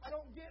saying, I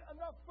don't get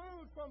enough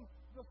food from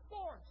the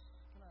source.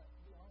 Can I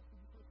be honest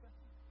with you for a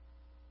second?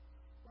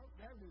 Well,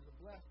 Avenue's a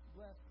blessed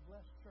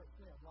church.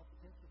 They have lots of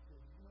infants here.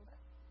 Did you know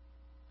that?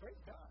 Praise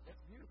God. That's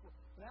beautiful.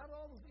 But out of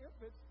all those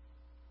infants,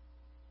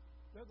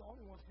 they're the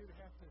only ones here to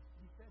have to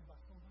be fed by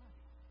somebody.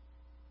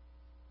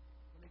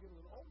 When they get a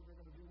little older, they're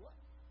going to do what?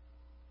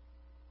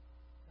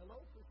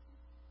 Hello, Christian?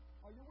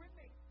 Are you with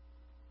me?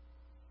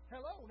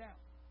 Hello now.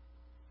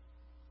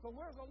 So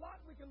there's a lot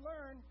we can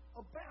learn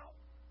about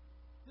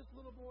this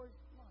little boy's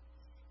lunch.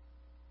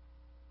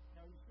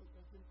 Now, you're still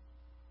thinking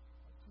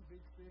like 2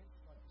 big fish,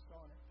 like you saw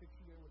in that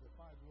picture there with the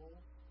 5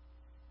 rolls.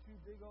 2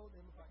 big old,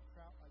 they look like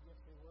trout, I guess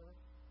they were.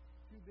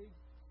 2 big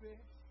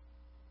fish.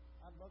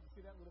 I'd love to see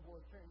that little boy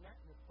carrying that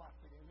in his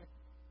pocket, amen.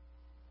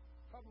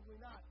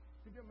 Probably not.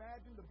 Could you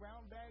imagine the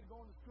brown bag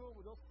going to school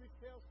with those fish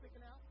tails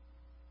sticking out?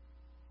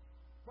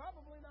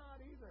 Probably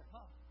not either,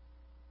 huh?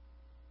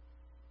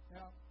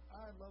 Now,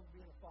 I love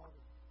being a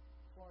father.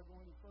 Before I go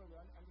any further,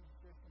 I need to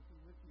share something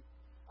with you.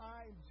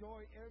 I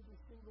enjoy every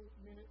single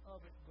minute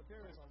of it, but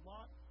there is a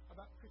lot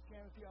about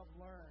Christianity I've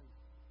learned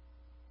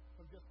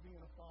from just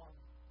being a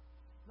father.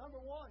 Number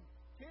 1,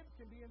 kids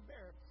can be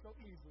embarrassed so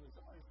easily.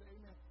 Somebody say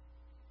amen.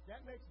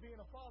 That makes being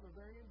a father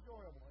very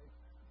enjoyable.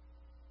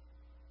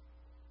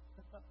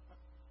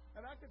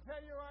 And I can tell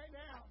you right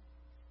now,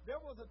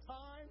 there was a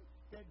time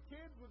that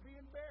kids would be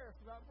embarrassed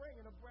about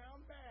bringing a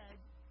brown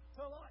bag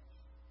to lunch.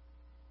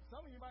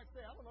 Some of you might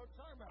say, I don't know what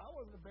you're talking about. I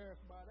wasn't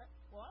embarrassed by that.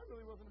 Well, I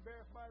really wasn't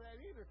embarrassed by that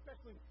either,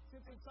 especially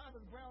since inside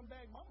of the brown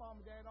bag, my mom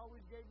and dad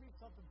always gave me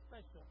something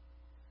special.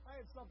 I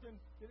had something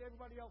that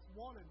everybody else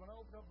wanted. When I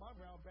opened up my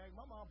brown bag,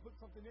 my mom put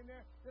something in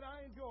there that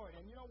I enjoyed.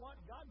 And you know what?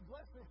 God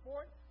bless her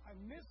for it. I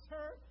miss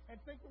her and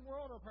think the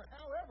world of her.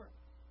 However,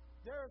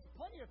 there's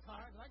plenty of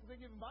times, and I can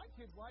think even my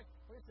kids' life,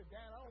 where they said,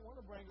 Dad, I don't want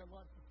to bring a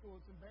lunch to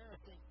school. It's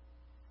embarrassing.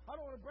 I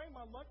don't want to bring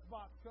my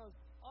lunchbox because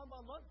on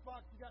my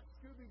lunchbox you got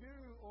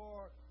Scooby-Doo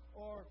or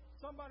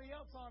somebody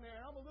else on there,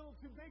 and I'm a little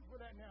too big for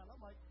that now. And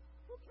I'm like,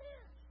 who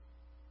cares?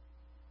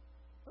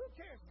 Who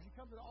cares? If you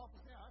come to the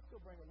office now, I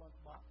still bring a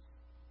lunchbox.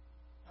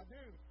 I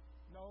do.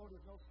 No,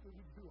 there's no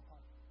Scooby-Doo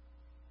on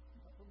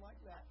it. Nothing like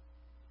that.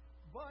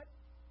 But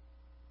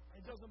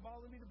it doesn't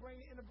bother me to bring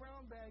it in a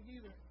brown bag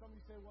either. Somebody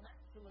say, well,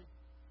 actually.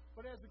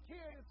 But as a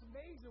kid, it's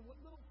amazing what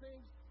little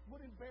things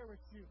would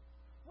embarrass you.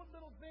 What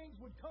little things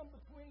would come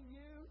between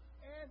you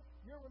and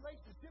your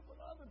relationship with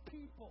other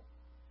people.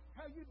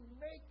 How you'd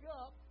make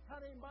up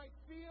how they might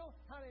feel,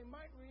 how they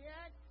might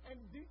react, and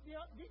deep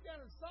down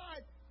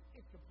inside,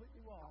 it's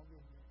completely wrong,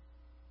 isn't it?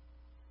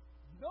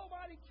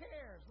 Nobody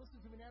cares. Listen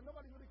to me now.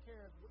 Nobody really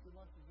cares what your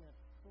lunch is in,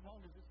 so long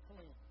as it's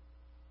clean.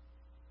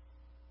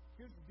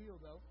 Here's the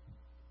deal, though.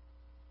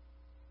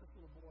 This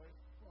little boy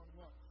brought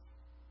lunch.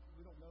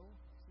 We don't know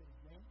his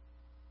name.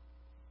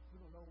 We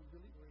don't know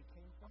really where he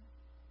came from.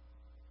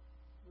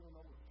 We don't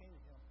know what became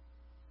of him.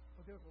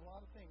 But there's a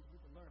lot of things we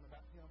can learn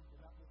about him,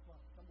 about this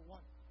lunch. Number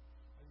 1,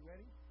 are you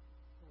ready?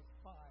 There was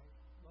 5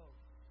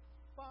 loaves.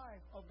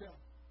 5 of them.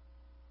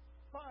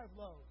 5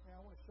 loaves. Now,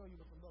 I want to show you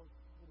what the loaves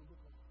really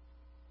look like.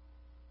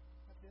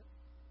 That's it.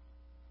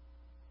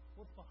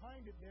 What's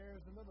behind it there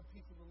is another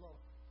piece of the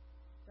loaf.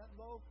 That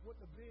loaf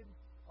wouldn't have been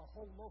a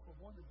whole loaf of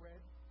Wonder Bread.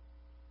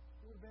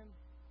 It would have been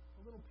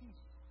a little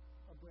piece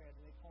of bread,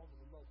 and they called it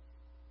a loaf.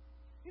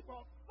 He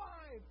brought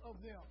 5 of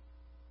them.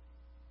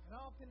 And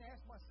I often ask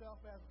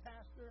myself as a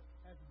pastor,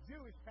 as a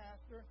Jewish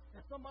pastor,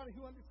 as somebody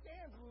who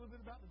understands a little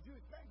bit about the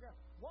Jewish background,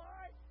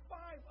 why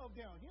 5 of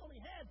them? He only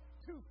had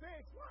 2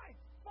 fish. Why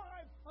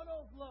 5 of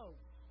those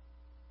loaves?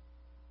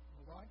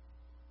 You know why?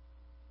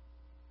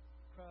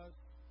 Because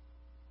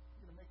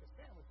he's going to make a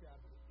sandwich out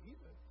of it.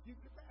 He's a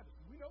future Baptist.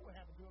 We know what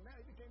happened to him now.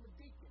 He became a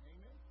deacon.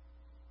 Amen?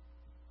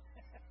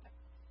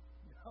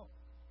 No.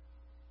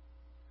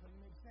 Because he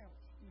made a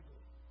sandwich easily.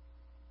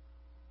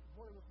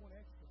 there was one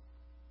extra.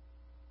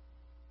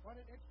 Why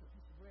that extra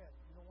piece of bread?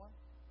 You know why?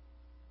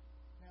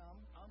 Now,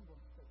 I'm going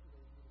to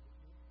speculate a little bit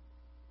here.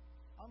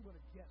 I'm going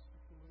to guess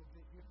just a little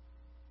bit here.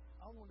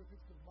 I wonder if it's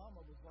because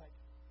Mama was like,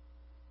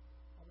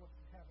 I want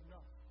you to have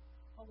enough.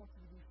 I want you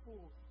to be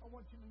full. I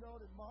want you to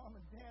know that Mom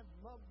and Dad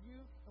love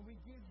you, and we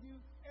give you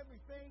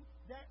everything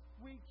that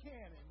we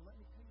can. And let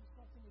me tell you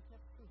something, it's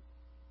that's true.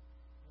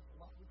 There's a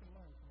lot we can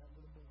learn from that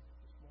little boy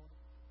this morning.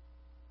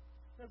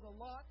 There's a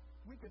lot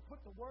we can put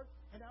to work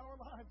in our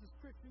lives as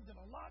Christians, and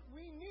a lot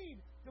we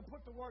need to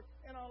put to work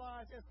in our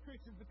lives as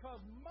Christians,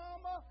 because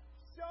Mama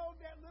showed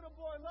that little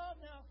boy love.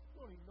 Now,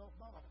 you don't even know if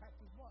Mama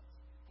packed his lunch.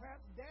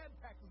 Perhaps Dad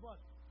packed his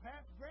lunch.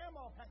 Perhaps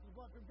Grandma packed his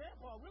lunch. Or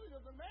Grandpa, it really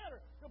doesn't matter.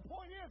 The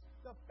point is,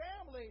 the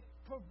family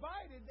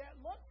provided that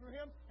lunch for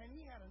him, and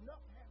he had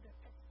enough to have that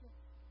extra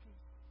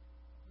piece.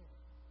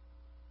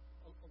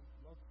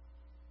 Loaf.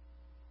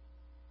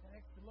 That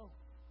extra loaf.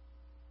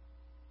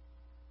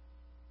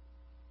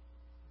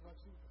 You like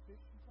to see what the fish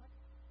is like?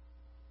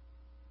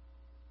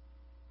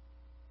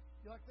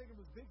 You like thinking it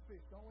was big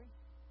fish, don't we?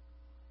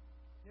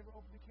 You ever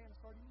opened a can of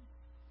sardines?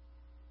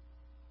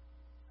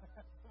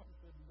 Someone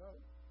said no.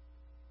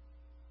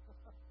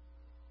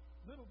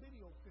 Little bitty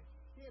old fish.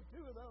 He had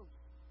 2 of those.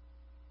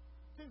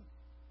 2.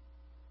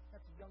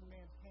 That's a young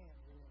man's hand.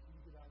 So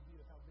you get an idea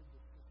of how big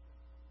this fish is.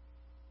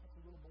 That's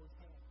a little boy's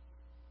hand.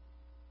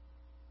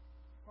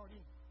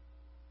 Sardine.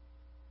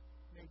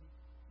 Maybe.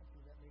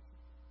 Something of that nature.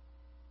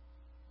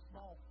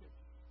 Small fish.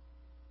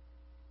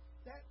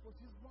 That was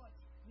his lunch.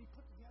 He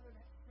put together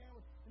that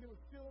sandwich, and it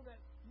would fill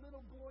that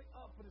little boy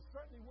up, but it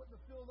certainly wouldn't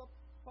have filled up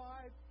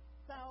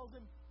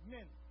 5,000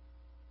 men.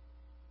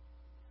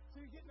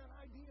 So you're getting an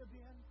idea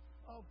then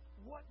of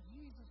what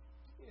Jesus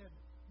did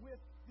with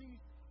these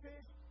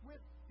fish,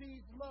 with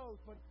these loaves.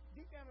 But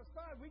deep down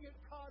inside, we get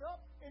caught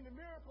up in the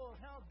miracle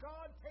of how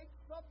God takes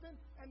something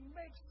and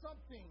makes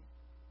something.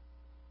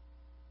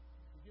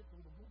 We forget the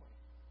little boy.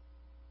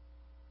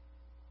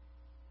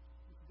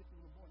 We forget the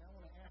little boy. Now I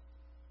want to ask,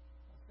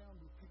 I found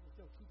these people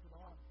still keeping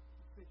on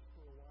the fish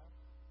for a while.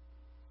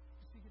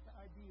 Just to get the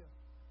idea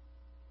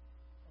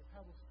of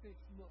how those fish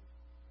look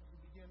as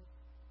we begin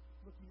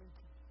looking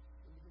into it,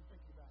 as we begin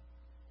thinking about it.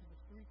 And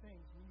there's 3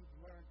 things we need to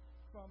learn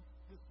from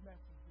this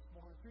message this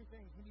morning. 3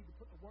 things we need to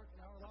put to work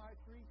in our lives.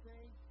 3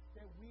 things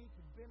that we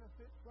can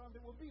benefit from that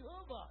will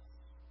behoove us.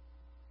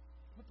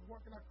 Put to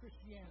work in our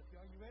Christianity.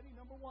 Are you ready?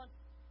 Number 1,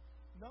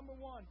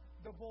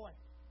 the boy,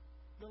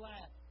 the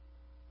lad.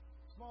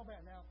 Small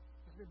bad. Now,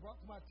 it's been brought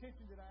to my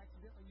attention that I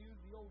accidentally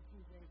used the old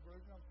King James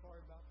Version. I'm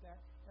sorry about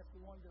that. That's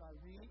the one that I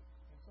read.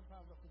 And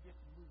sometimes I forget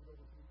to move it over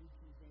to the New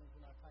King James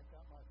when I type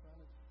out my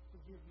sermon.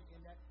 Forgive me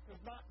in that.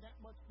 There's not that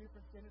much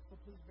difference in it, so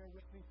please bear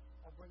with me.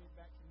 I'll bring it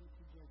back to New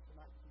King James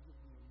tonight. Forgive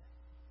me in that.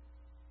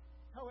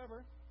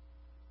 However,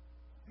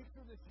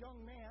 picture this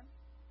young man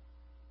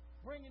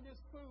bringing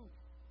this food.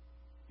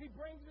 He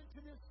brings it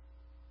to this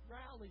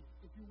rally,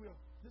 if you will,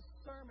 this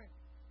sermon,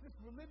 this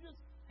religious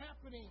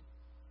happening.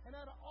 And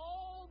out of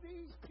all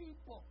these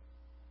people,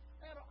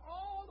 out of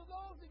all of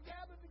those that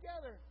gathered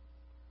together,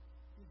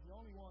 he's the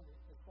only one that,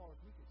 as far as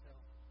we can tell,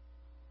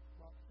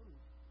 brought food.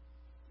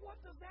 What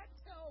does that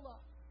tell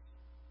us?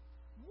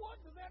 What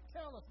does that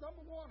tell us? Number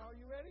 1, are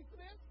you ready for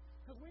this?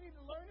 Because we need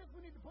to learn this.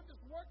 We need to put this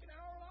to work in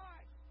our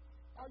lives.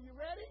 Are you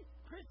ready?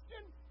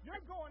 Christian,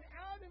 you're going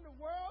out in the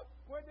world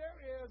where there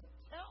is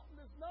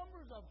countless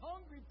numbers of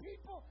hungry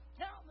people,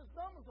 countless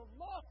numbers of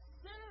lost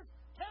sinners,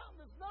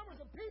 countless numbers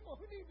of people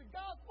who need the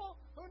gospel,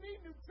 who need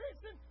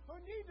nutrition,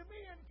 who need to be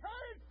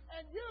encouraged,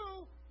 and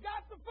you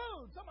got the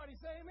food. Somebody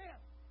say amen.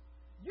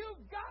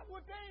 You've got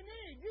what they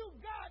need. You've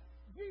got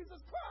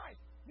Jesus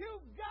Christ.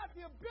 You've got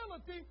the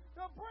ability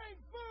to bring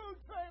food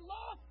to a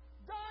lost,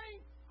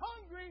 dying,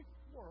 hungry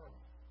world.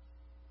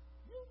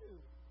 You do.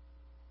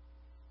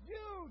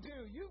 You do.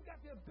 You've got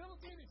the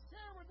ability to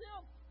share with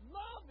them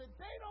love that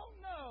they don't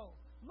know,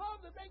 love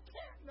that they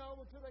can't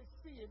know until they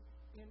see it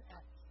in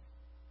action.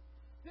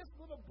 This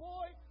little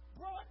boy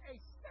brought a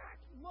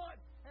stacked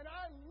lunch, and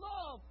I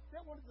love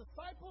that when the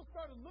disciples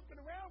started looking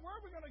around, where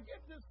are we going to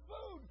get this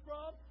food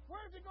from?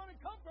 Where is it going to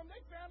come from? They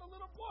found a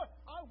little boy.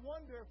 I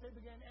wonder if they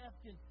began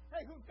asking,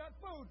 hey, who's got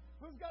food?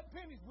 Who's got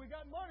pennies? We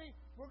got money.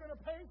 We're going to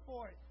pay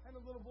for it. And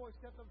the little boy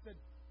stepped up and said,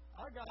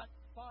 I got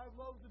 5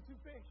 loaves and 2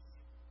 fish.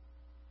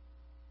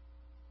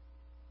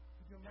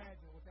 Could you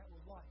imagine what that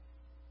was like?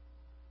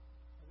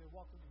 As they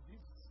walked up to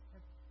Jesus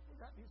and we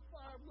got these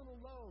 5 little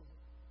loaves.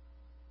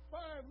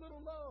 5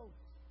 little loaves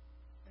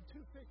and 2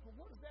 fish. But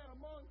what is that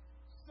among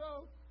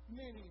so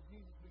many?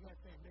 Jesus began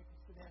saying, make them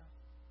sit down.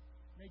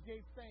 And they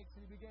gave thanks,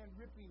 and he began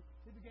ripping,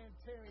 he began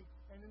tearing,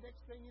 and the next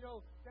thing you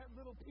know, that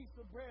little piece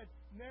of bread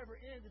never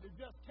ended. It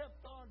just kept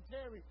on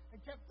tearing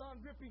and kept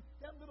on ripping.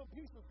 That little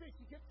piece of fish,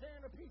 he kept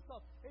tearing a piece off.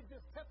 It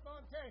just kept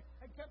on tearing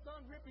and kept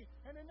on ripping.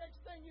 And the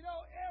next thing you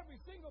know, every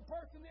single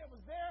person that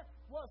was there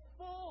was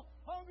full,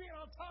 hungry, and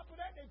on top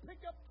of that, they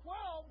picked up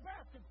 12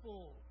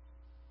 basketfuls.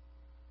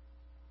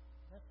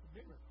 That's the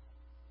miracle.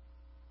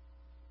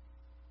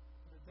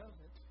 But it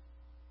doesn't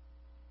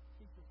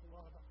teach us a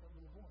lot about that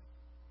little boy.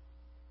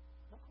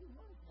 What can we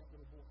learn from that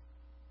little boy?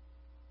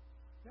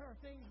 there are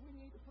things we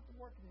need to put the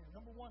work in.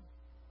 Number one,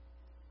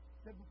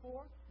 said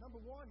before,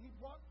 he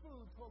brought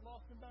food to a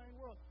lost and dying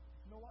world.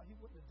 You know what? He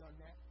wouldn't have done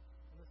that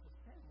unless his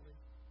family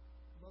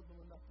loved him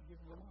enough to give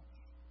him a lunch.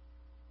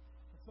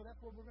 And so that's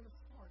where we're going to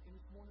start in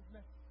this morning's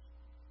message.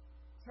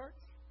 Church,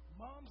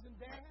 moms and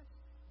dads,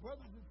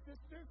 brothers and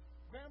sisters,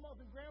 grandmas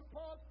and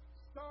grandpas,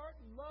 start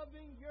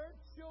loving your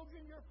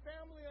children, your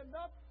family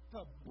enough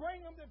to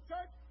bring them to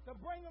church, to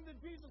bring them to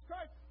Jesus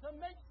Christ, to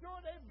make sure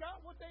they've got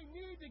what they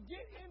need to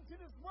get into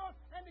this world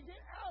and to get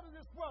out of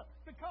this world.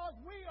 Because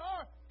we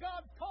are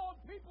God's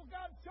called people,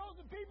 God's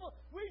chosen people.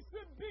 We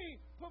should be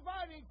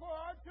providing for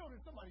our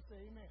children. Somebody say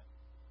amen.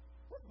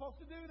 We're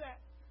supposed to do that.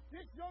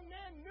 This young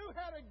man knew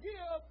how to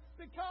give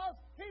because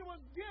he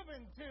was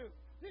given to.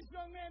 This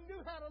young man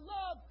knew how to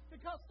love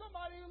because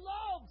somebody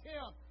loved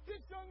him.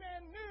 This young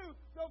man knew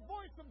the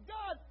voice of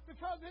God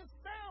because his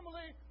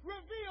family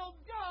revealed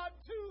God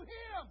to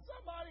him.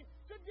 Somebody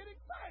should get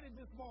excited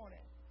this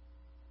morning.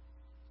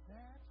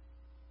 Dad,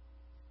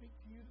 speak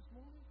to you this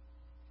morning?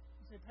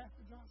 You say,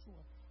 Pastor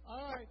Joshua,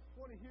 I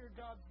want to hear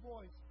God's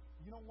voice.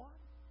 You know what?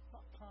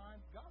 Sometimes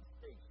God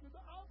speaks through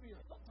the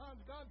obvious. Sometimes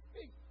God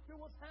speaks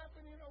through what's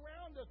happening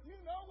around us. You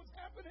know what's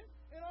happening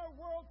in our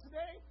world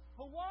today?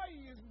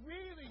 Hawaii is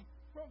reeling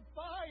from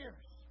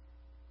fires.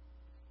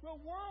 The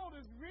world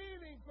is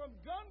reeling from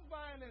gun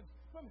violence,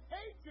 from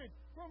hatred,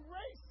 from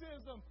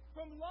racism,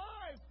 from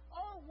lies.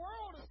 Our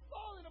world is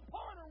falling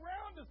apart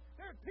around us.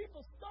 There's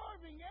people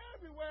starving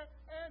everywhere,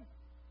 and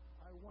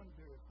I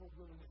wonder if we're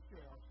willing to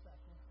share our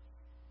sacrifice.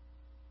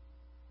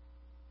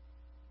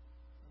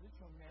 Now, this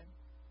young man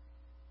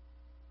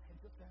had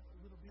just that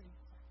little bitty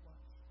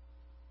sacrifice.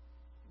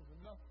 It was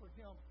enough for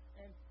him,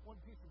 and one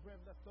piece of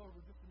bread left over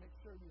just to make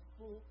sure he was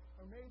full.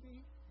 Or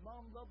maybe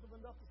Mom loved him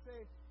enough to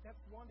say, that's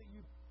one that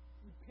you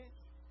pinch,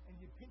 and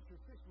you pinch your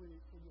fish with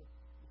it so your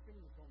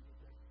fingers don't get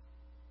dirty.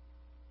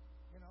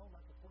 You know,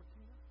 like a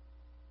tortilla.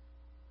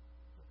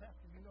 So,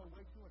 Pastor, you know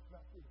way too much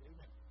about food.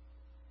 Amen.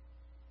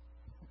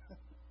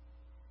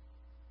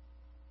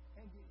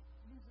 And you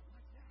use it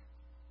like that.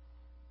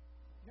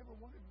 Never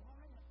wondered why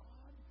an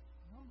odd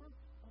number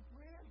of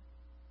bread?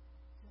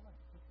 See, I like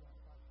to think about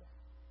it like that.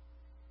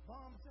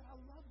 Mom said, I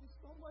love you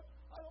so much.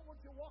 I don't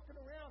want you walking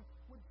around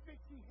with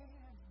fishy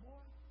hands,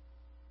 boy.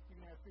 You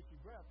can have fishy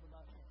breath, but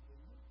not hands,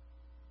 didn't you?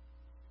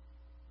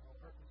 All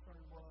her concern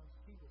was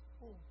he was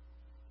full.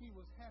 He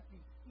was happy.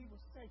 He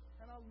was safe.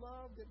 And I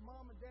love that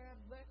Mom and Dad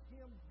let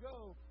him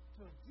go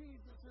to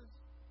Jesus'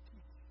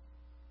 teaching.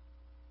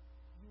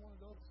 You one of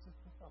those?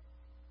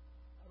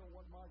 I don't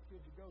want my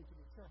kid to go to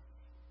the church.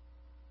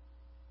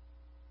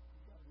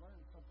 You've got to learn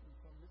something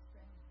from this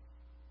family.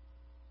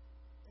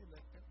 They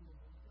let that little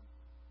boy go.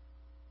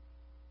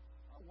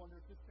 I wonder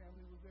if this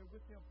family was there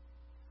with him.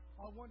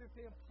 I wonder if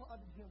they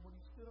applauded him when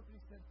he stood up and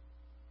he said,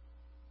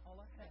 all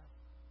I have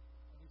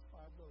are these 5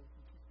 loaves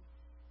and 2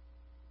 fishes.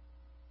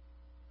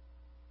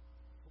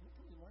 So what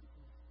can we learn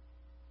from this?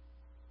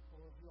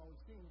 Well, as we've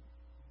always seen,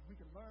 we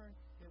can learn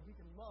that we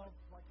can love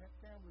like that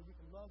family. We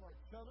can love our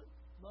children,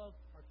 love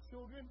our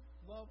children,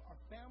 love our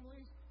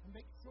families, and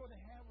make sure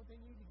they have what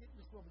they need to get in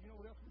this world. But you know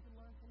what else we can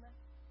learn from that?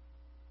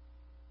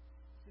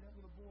 See, that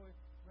little boy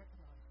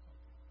recognized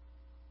something.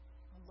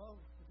 I love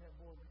that that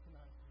boy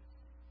recognized this.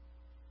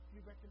 He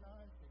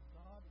recognized that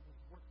God was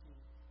working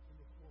in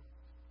this world.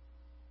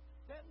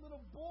 That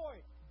little boy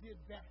did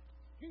that.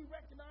 He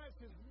recognized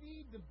his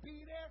need to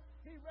be there.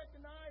 He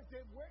recognized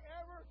that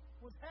wherever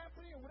was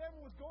happening and whatever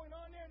was going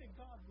on there, that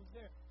God was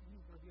there. And he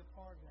was going to be a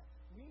part of that.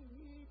 We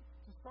need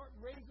to start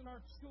raising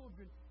our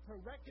children to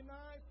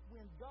recognize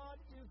when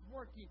God is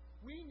working.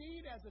 We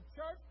need, as a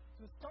church,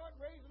 to start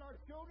raising our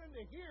children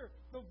to hear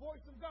the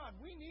voice of God.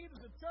 We need,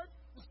 as a church,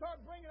 to start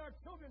bringing our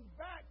children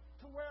back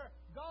to where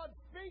God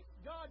speaks,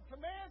 God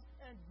commands,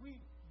 and we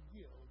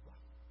yield.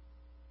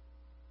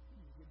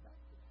 We need to get back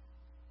to that.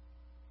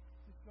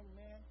 This young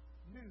man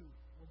knew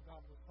when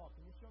God was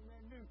talking. This young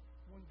man knew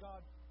when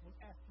God was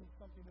asking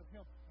something of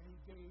him, and he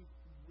gave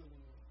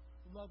willingly,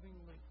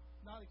 lovingly,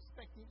 not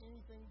expecting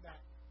anything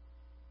back.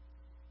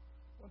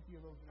 One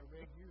theologian I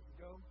read years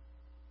ago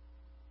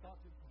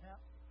thought that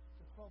perhaps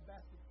the 12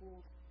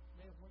 basketfuls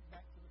may have went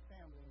back to the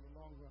family in the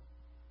long run.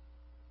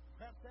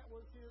 Perhaps that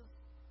was his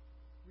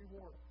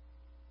reward.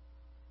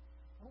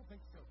 I don't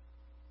think so.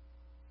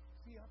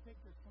 See, I think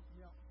there's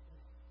something else in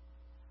it.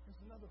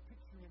 There's another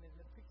picture in it,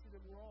 the picture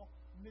that we're all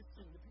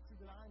missing, the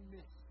picture that I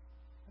miss,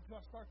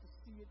 until I start to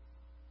see it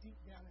deep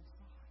down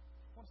inside.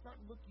 I'll start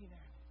looking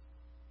at it.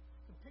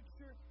 The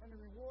picture and the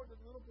reward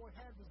that the little boy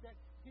had was that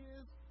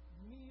his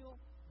meal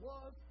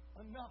was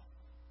enough.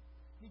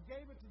 He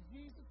gave it to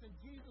Jesus, and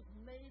Jesus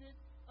made it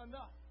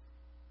enough.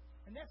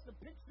 And that's the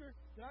picture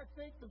that I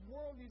think the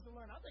world needs to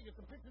learn. I think it's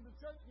the picture the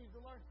church needs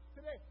to learn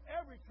today.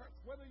 Every church,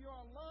 whether you're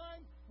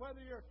online,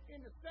 whether you're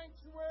in the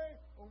sanctuary,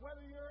 or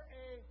whether you're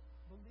a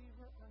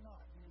believer or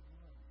not, you need to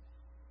learn that.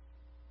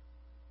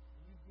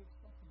 When you give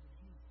something to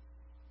Jesus,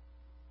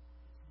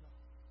 it's enough.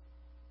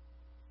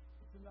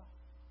 It's enough.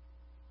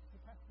 So,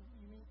 Pastor, what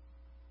do you mean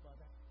by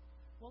that?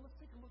 Well, let's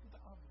take a look at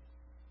the obvious.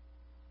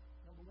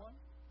 Number one,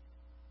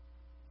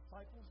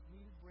 disciples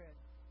needed bread.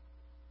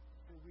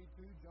 You'll read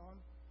through John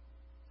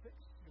 6,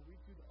 you'll read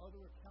through the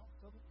other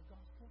accounts of it, the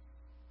gospel.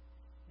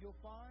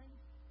 You'll find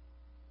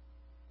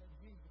that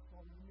Jesus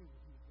already knew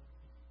what he was going to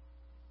do.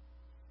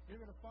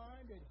 You're going to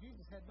find that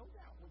Jesus had no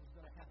doubt what was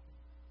going to happen.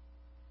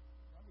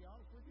 I'll be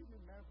honest with you, it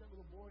didn't matter if that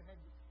little boy had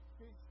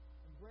fish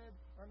and bread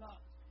or not.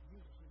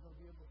 Jesus was going to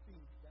be able to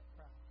feed that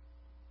crowd.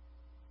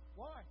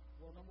 Why?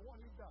 Well, number one,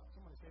 he's God.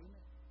 Somebody say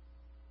amen.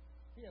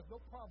 He has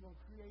no problem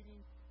creating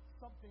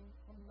something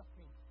from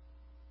nothing.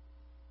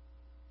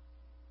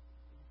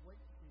 He was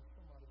waiting to see if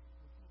somebody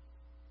would do it.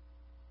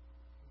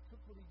 He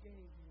took what he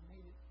gave and he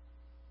made it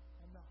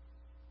enough.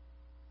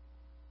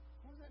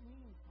 What does that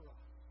mean for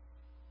us?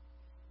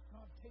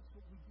 God takes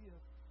what we give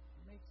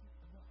and makes it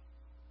enough.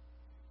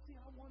 See,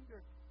 I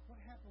wonder what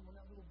happened when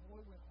that little boy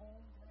went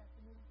home that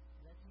afternoon,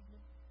 that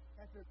evening.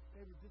 After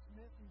they were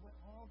dismissed, he went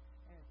home,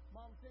 and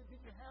Mom said, "Did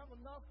you have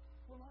enough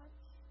for lunch?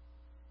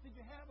 Did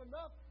you have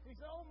enough?" He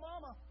said, "Oh,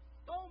 Mama,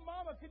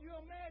 can you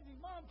imagine?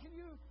 Mom, can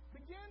you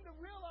begin to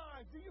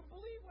realize, do you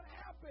believe what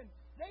happened?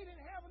 They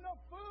didn't have enough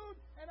food,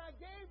 and I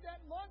gave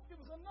that lunch. It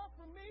was enough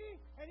for me,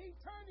 and he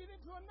turned it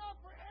into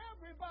enough for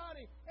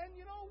everybody. And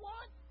you know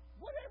what?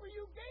 Whatever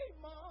you gave,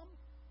 Mom,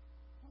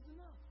 was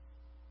enough.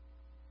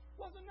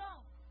 Was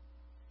enough.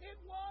 It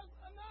was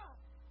enough."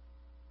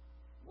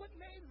 What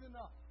made it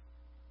enough?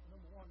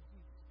 Number one,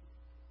 Jesus did.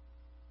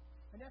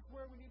 And that's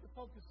where we need to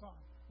focus on.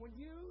 When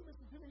you,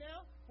 listen to me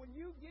now, when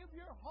you give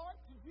your heart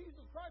to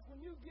Jesus Christ,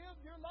 when you give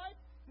your life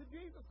to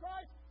Jesus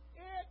Christ,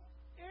 it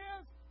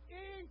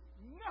is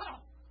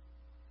enough.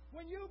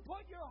 When you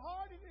put your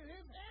heart into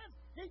His hands,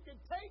 He can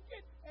take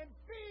it and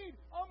feed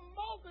a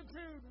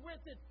multitude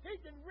with it. He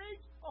can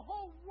reach a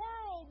whole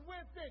world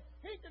with it.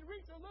 He can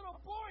reach a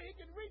little boy. He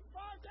can reach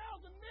 5,000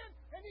 men.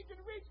 And He can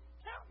reach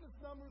countless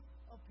numbers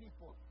of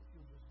people if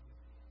you just give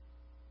Him.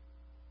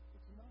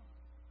 It's enough.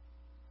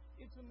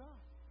 It's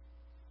enough.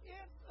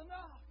 It's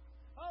enough.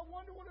 I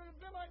wonder what it would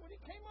have been like when He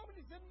came up and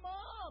He said,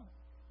 "Mom,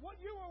 what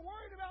you were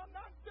worried about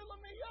not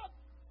filling me up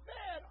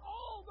fed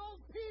all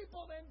those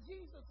people." And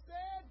Jesus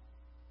said,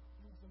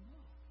 "It was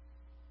enough.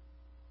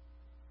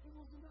 It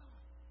was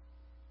enough."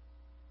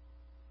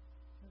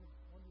 Never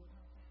wonder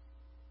about that.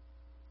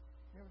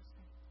 Never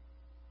say,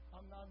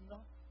 "I'm not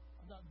enough.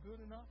 I'm not good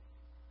enough.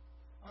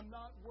 I'm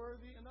not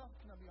worthy enough."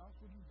 Can I be honest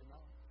with you? You're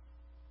not.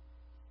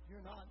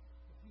 You're not.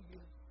 But He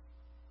is.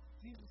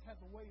 Jesus has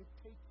a way of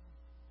taking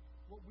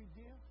what we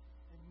give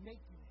and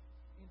making it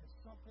into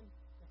something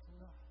that's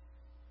enough.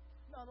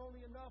 Not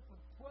only enough, but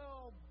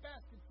 12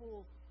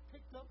 basketfuls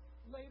picked up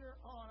later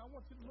on. I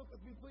want you to look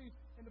with me, please,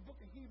 in the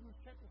book of Hebrews,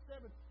 chapter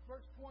 7,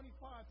 verse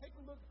 25. Take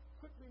a look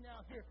quickly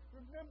now here.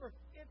 Remember,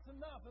 it's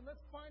enough. And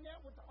let's find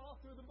out what the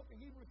author of the book of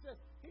Hebrews says.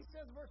 He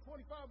says, verse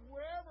 25,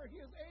 "Wherever He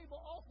is able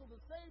also to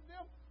save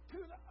them to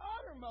the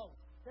uttermost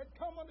that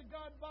come unto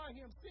God by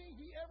Him, seeing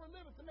He ever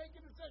liveth to make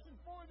intercession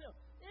for them."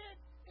 It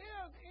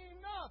is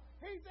enough.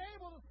 He's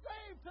able to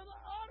save to the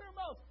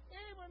uttermost,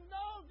 even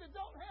those that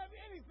don't have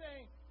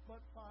anything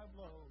but 5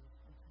 loaves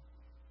and 2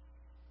 fishes.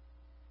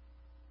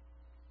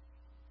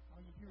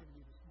 Are you hearing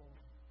me this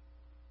morning?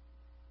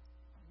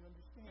 Are you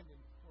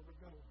understanding where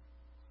we're going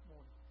this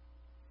morning?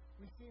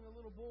 We've seen a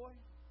little boy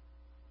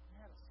who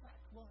had a sack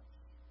lunch.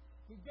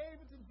 He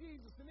gave it to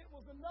Jesus, and it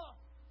was enough.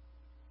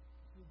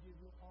 If you give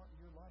your heart and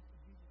your life to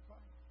Jesus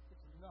Christ,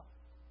 it's enough.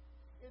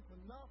 It's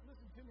enough.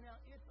 Listen to me now.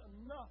 It's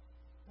enough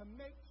to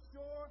make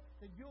sure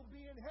that you'll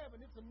be in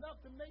heaven. It's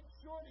enough to make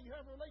sure that you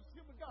have a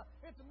relationship with God.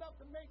 It's enough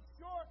to make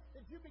sure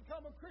that you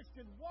become a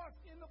Christian,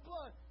 washed in the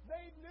blood,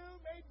 made new,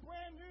 made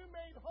brand new,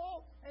 made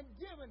whole, and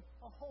given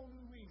a whole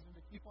new reason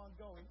to keep on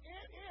going.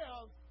 It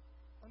is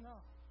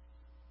enough.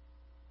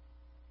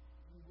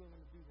 Are you willing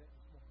to do that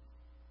this morning?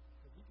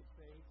 Because He can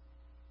save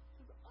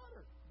to the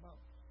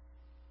uttermost.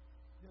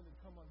 Them that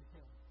come unto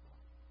Him.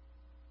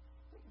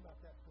 Think about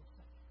that for a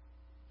second.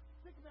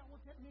 Think about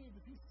what that means.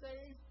 If He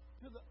saves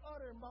to the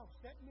uttermost,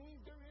 that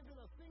means there isn't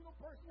a single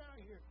person out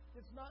here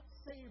that's not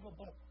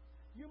savable.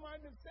 You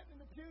might have been sitting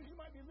in the pews, you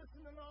might be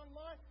listening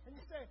online, and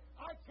you say,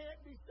 "I can't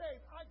be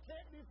saved. I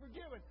can't be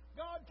forgiven.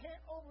 God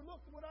can't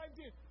overlook what I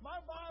did." My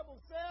Bible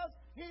says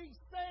He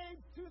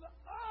saves to the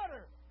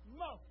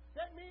uttermost.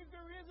 That means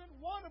there isn't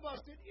one of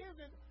us that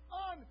isn't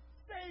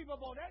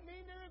unsavable. That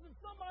means there isn't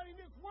somebody in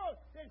this world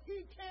that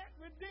He can't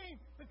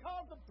redeem,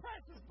 because the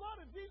precious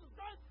blood of Jesus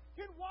Christ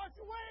can wash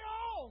away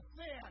all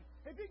sin.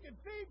 If He can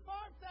feed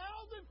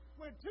 5,000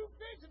 with 2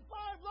 fish and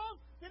 5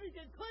 loaves, then He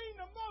can clean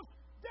the most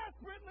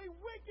desperately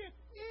wicked,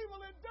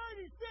 evil, and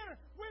dirty sinner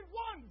with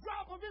 1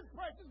 drop of His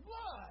precious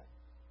blood.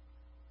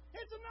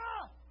 It's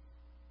enough.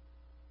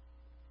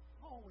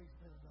 It's always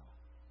been enough.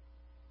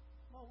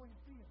 It'll always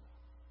be enough.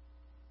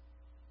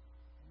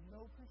 And you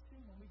know,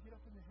 Christian, when we get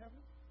up into heaven,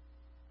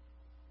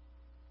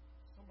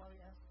 somebody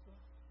asks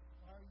us,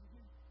 "Why are you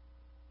here?"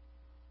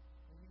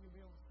 And you will be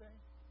able to say,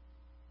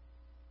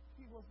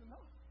 "He was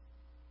enough.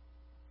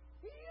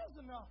 He is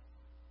enough."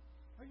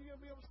 Are you going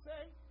to be able to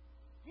say,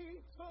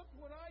 "He took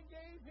what I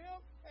gave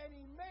Him and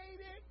He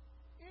made it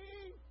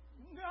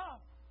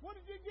enough"? What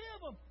did you give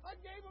him? I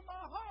gave him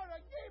my heart.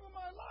 I gave him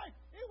my life.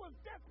 It was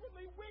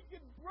desperately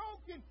wicked,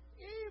 broken,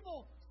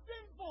 evil,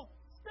 sinful,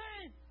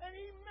 stained, and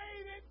he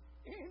made it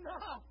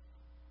enough.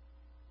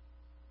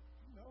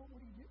 You know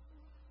what he did for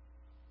us?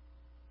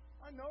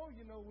 I know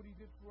you know what he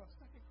did for us.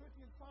 2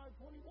 Corinthians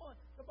 5:21.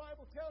 The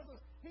Bible tells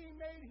us he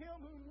made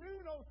him who knew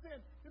no sin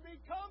to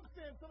become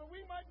sin so that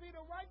we might be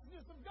the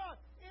righteousness of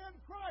God in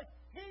Christ.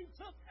 He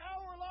took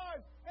our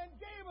lives and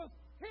gave us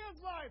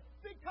his life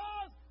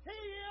because he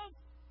is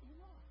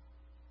enough.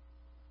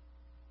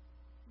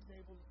 He's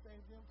able to save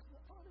them from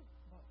the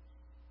uttermost.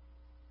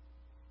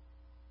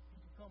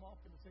 You can come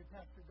often and say,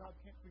 Pastor, God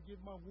can't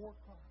forgive my war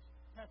crimes.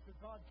 Pastor,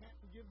 God can't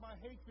forgive my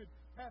hatred.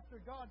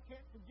 Pastor, God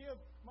can't forgive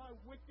my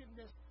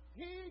wickedness.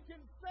 He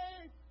can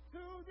save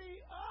to the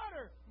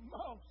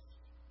uttermost.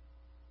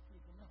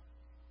 He's enough.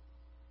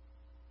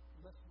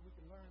 The lesson we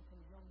can learn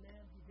from the young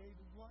man who gave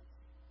his lunch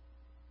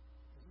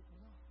is it's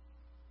enough.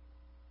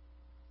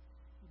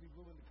 You'd be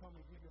willing to come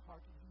and give your heart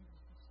to Jesus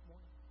this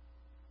morning.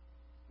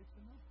 It's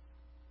enough.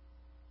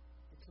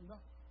 It's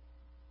enough.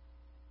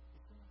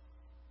 It's enough.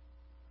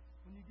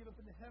 When you get up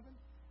into heaven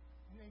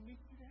and they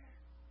meet you there,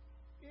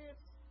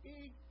 it's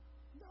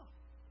enough.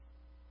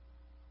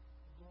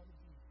 The blood of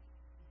Jesus.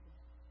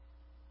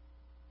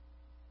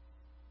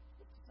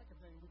 What's the second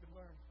thing we can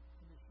learn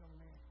from this young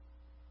man?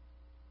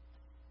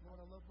 You know what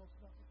I love most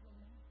about this young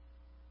man?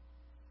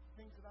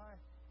 Things that I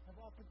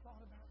have often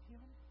thought about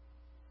him.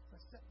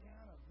 As I sat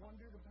down, I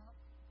wondered about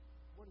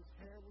what his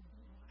hair would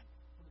be like,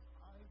 what his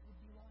eyes would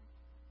be like,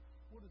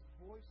 what his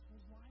voice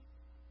was like,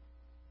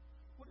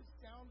 what it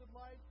sounded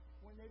like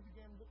when they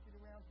began looking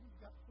around. Who's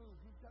got food?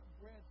 Who's got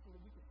bread so that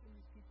we can send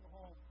these people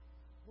home?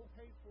 We'll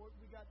pay for it.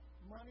 We got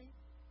money.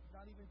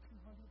 Not even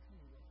 200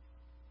 anyway.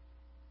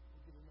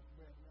 We'll get enough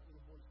bread. And that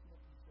little boy stood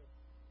up and said,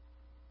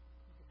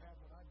 you can have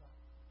what I got.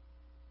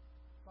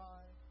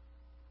 5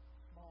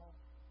 small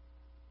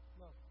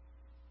loaves.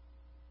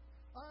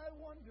 I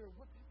wonder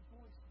what that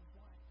voice was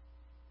like.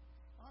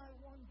 I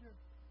wonder.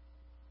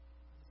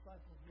 The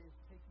disciples may have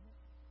taken it.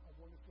 I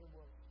wonder if there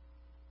was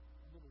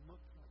a little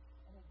look like,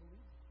 I don't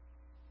believe it.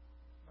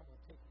 I'm going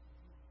to take it from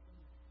you.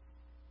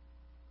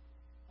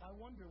 I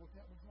wonder what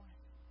that was like.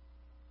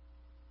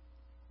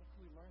 What can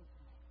we learn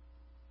from that?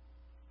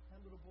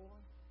 That little boy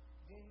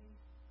gave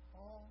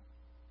all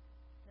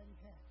that he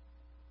had.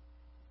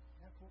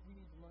 And that's what we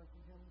need to learn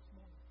from him this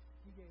morning.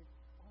 He gave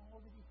all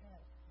that he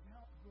had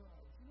without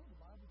grudge. You know what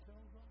the Bible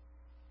tells us?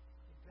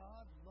 That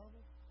God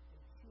loveth a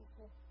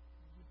cheerful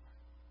giver.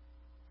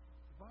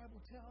 The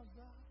Bible tells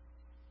us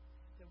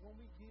that when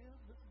we give,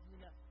 listen to me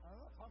now, I'm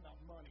not talking about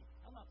money.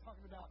 I'm not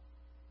talking about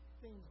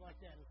things like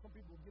that. And some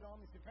people get on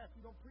me and say, Pastor,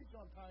 you don't preach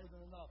on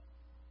tithing enough.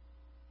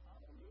 I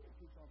don't need to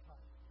preach on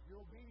tithing. If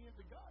you're obedient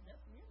to God,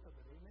 that's the end of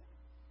it. Amen?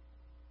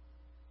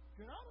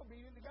 If you're not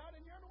obedient to God,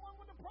 then you're the one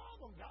with the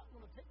problem. God's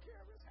going to take care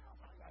of his house.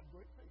 I got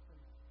great faith in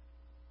that.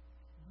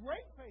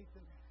 Great faith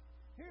in that.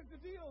 Here's the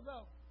deal,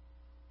 though.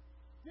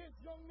 This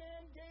young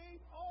man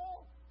gave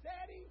all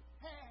that he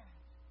had.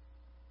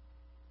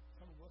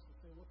 Some of us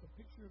will say, what's a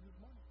picture of his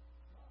money?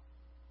 No.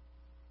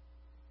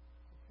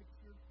 It's a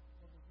picture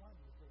of his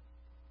livelihood.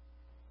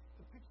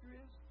 The picture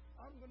is,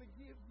 I'm going to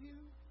give you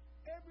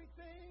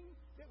everything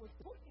that was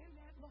put in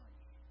that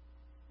lunch.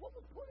 What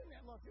was put in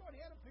that lunch? You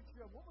already had a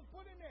picture of what was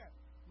put in there.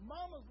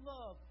 Mama's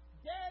love,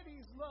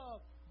 Daddy's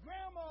love,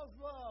 Grandma's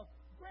love,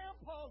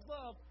 Grandpa's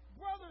love,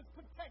 brother's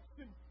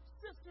protection,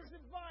 sister's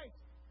advice,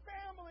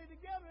 family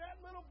together.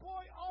 That little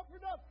boy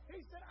offered up.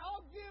 He said,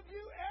 I'll give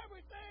you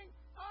everything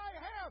I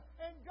have.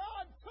 And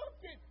God took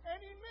it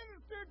and he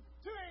ministered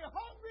to a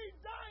hungry,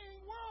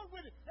 dying world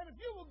with it. And if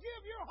you will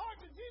give your heart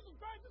to Jesus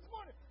Christ this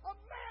morning,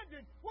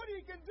 imagine what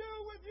he can do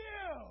with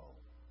you.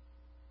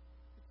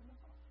 It's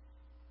enough.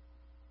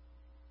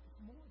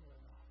 It's more than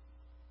enough.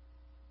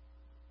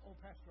 Oh,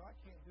 Pastor, I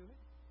can't do it.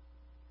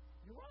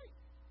 You're right.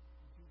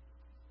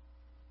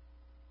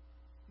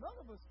 None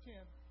of us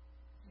can.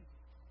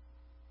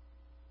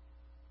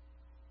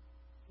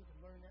 We can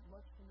learn that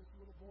much from this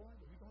little boy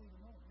that we don't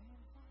even know.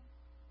 Man, fine.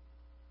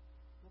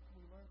 What can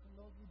we learn from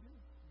those we do?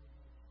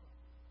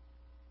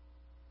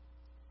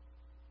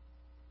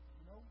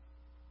 You know,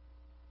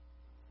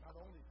 not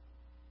only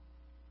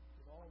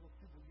did all those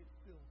people get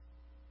filled,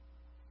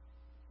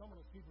 some of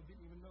those people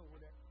didn't even know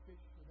where that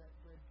fish or that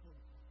bread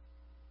came from.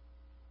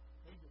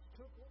 They just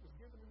took what was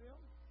given to them,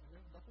 and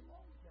there was nothing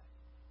wrong with that.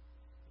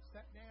 They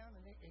sat down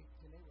and they ate,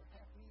 and they were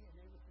happy and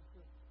they were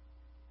fulfilled.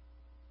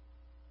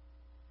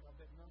 And I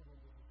bet none of them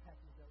would be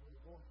happy with that little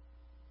boy.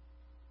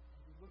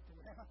 And he looked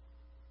around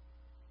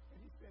and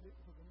he said it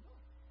was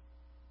enough.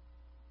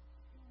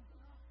 It was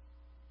enough.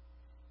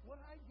 What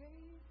I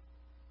gave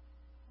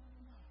was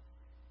enough.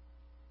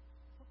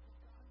 Look what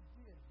God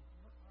did with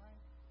what I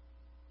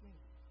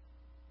gave.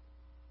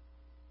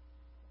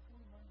 What can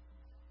we learn from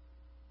that?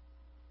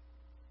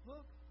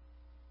 Look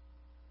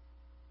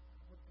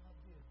what God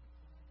did with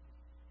what I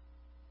gave.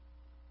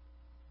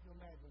 Can you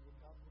imagine what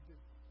God would do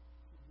if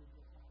he did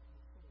this out in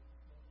the soul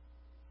this morning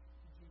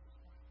to Jesus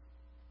Christ?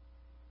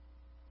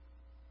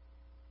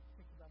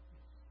 Think about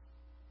this.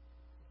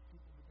 If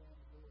people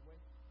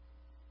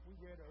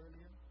read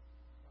earlier,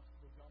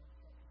 Gospel of John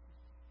chapter 6.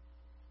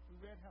 We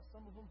read how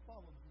some of them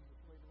followed Jesus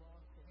later on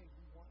and said, hey,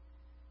 we want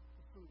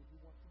the food, we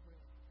want the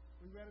bread.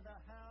 We read about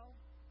how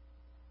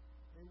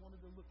they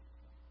wanted to look at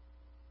something,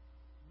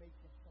 make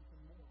them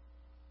something more.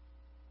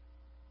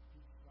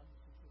 Jesus said, I'm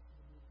just interested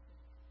in doing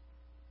things.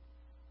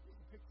 Here's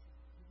a picture.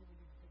 Here's what we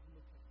need to take a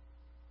look at.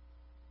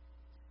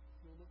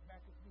 You'll look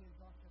back with me in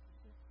John chapter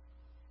 6.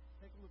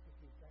 Take a look with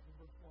me back in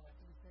verse 1.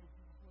 After these things,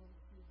 Jesus went over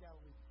the Sea of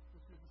Galilee,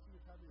 which is the Sea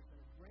of Tiberias, and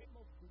a great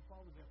multitude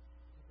followed him,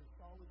 because they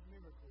saw his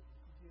miracles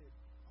which he did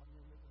on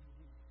them that were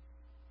diseased.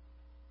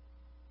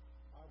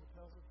 The Bible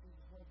tells us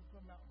Jesus went up into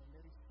a mountain, and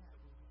there he sat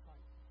with his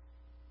disciples.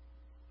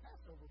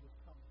 Passover was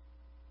coming.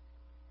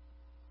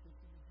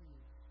 Feast of the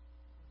Jews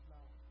was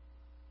nigh.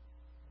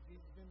 And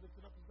Jesus then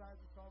lifted up his eyes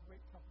and saw a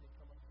great company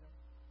come unto him.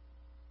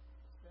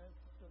 He says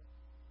to Philip,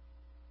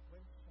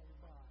 whence shall we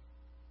buy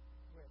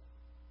bread?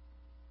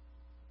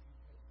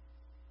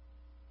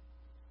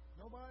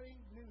 Nobody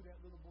knew that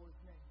little boy's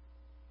name.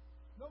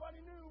 Nobody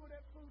knew where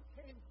that food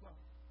came from.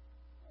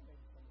 Well,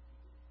 maybe some of you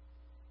did.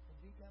 But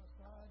deep down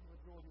inside,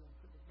 the majority of them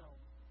couldn't have known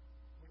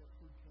where that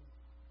food came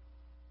from.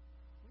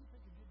 What do you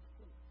think he did to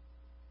Philip?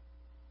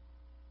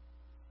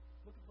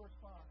 Look at verse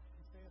 5.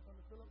 He saith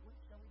unto Philip,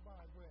 whence shall we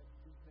buy bread to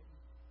these men?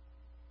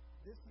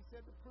 This he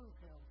said to prove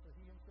him, for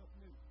he himself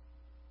knew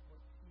what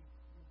he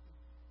would do.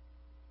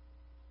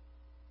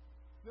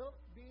 Philip,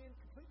 being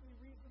completely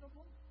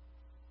reasonable,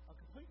 a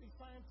completely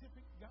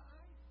scientific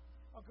guy,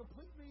 a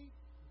completely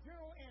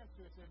zero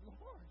answer, said,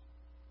 Lord,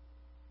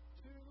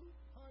 200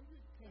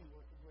 penny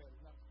worth of bread is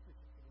not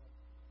sufficient for them.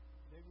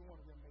 And every one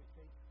of them may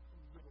take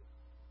some little.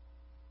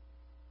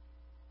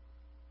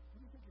 What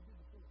do you think he did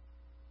to Philip?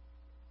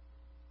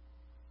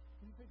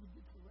 What do you think he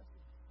did to the rest of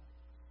the disciples?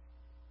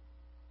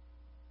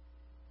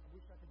 I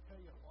wish I could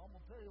tell you. Well, I'm going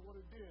to tell you what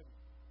it did.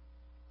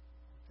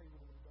 I'll tell you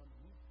what it would have done to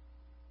me.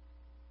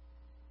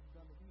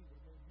 What it would have done to me would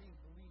have made me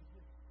believe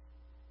this.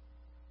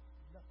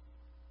 Nothing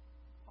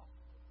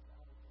impossible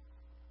out of this.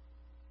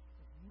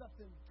 There's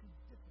nothing too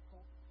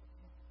difficult for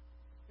him.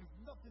 There's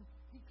nothing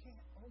he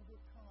can't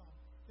overcome.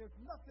 There's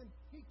nothing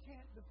he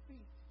can't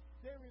defeat.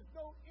 There is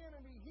no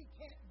enemy he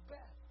can't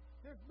best.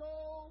 There's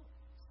no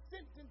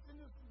sentence in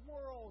this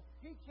world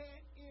he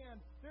can't end.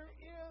 There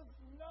is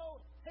no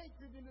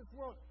hatred in this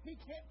world he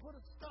can't put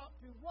a stop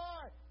to.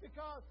 Why?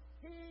 Because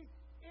he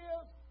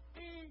is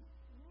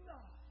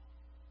enough.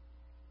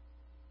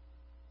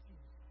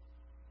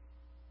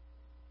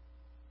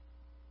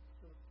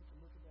 Philip took a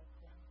look at that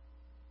crowd.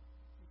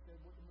 He said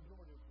what the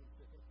majority of them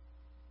said.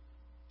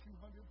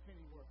 200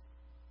 penny worth.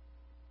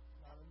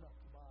 Not enough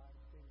to buy.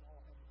 They would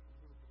all have just a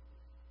little bit of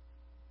it.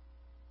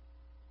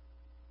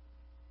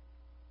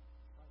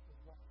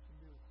 Disciples watched the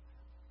miracle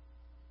happen.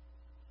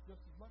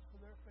 Just as much for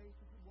their faith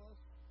as it was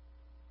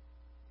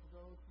for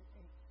those who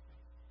ain't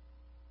faith.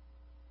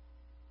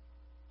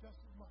 Just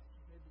as much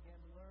as they began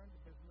to learn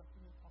that there's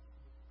nothing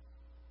impossible for God.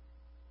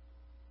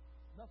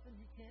 Nothing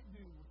you can't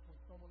do with what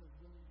someone is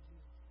willing to do.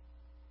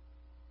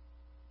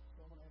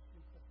 So I'm going to ask you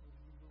a question. What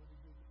are you willing to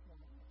do this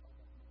morning? I'm not talking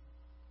about money.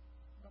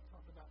 I'm not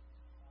talking about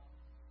time,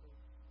 faith.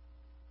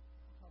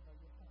 I'm talking about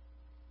your heart.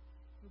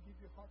 You'll give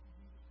your heart to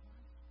Jesus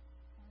Christ.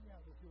 Find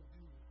out what he'll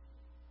do with you.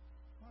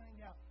 Find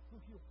out who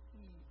he'll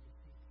feed with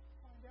you.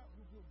 Find out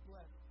who he'll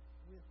bless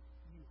with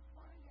you.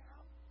 Find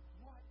out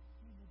what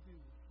he will do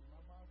with you.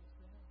 My Bible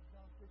says, in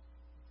John 6,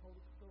 he told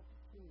us Philip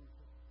too.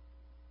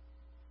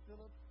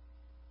 Philip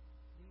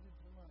needed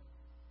to learn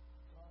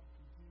God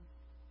can do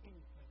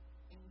anything.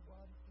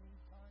 Anybody,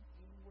 anytime,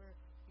 anywhere,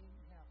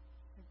 anyhow,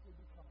 simply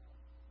because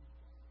he's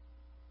God.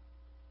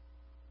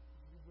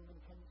 Are you willing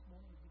to come this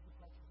morning and give your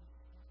heart to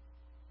Jesus Christ?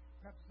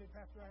 Perhaps you say,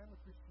 Pastor, I am a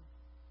Christian,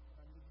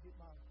 but I need to get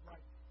my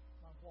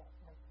walk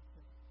right with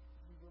him.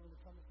 Are you willing to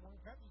come this morning?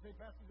 Perhaps you say,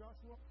 Pastor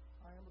Joshua,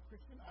 I am a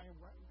Christian, I am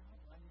right now,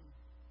 but I need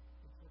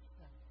some such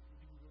thing. Are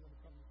you willing to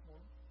come this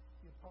morning?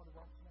 Be a part of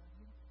Robertson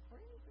Avenue, or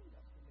anything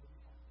else that may be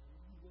happening.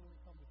 Are you willing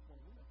to come this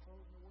morning? We're going to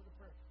close in a word of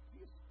prayer.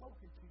 He has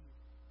spoken to you.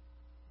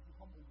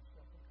 Humble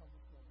yourself and come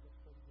this morning. Let's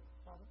pray together.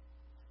 Father,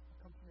 I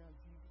come to you now in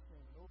Jesus'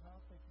 name. And Lord, I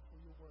thank you for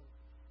your word.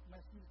 I'm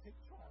asking you to take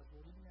charge,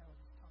 Lord, even now at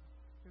this time.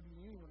 If there be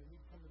anyone that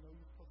needs to come to know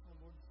you as personal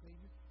Lord and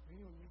Savior, or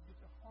anyone who needs to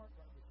get their heart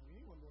right with you,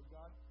 anyone, Lord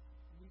God,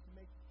 who needs to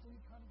make any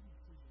kind of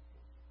decision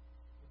for you,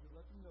 would you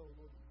let them know,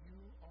 Lord, that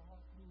you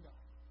are enough.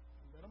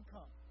 And let them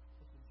come.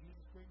 It's in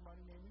Jesus' great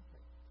mighty name we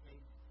pray.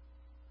 Amen.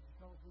 Would you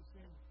come as we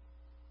sing?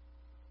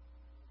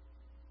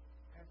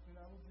 Pastor and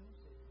I will do the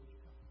same. Would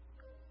you come?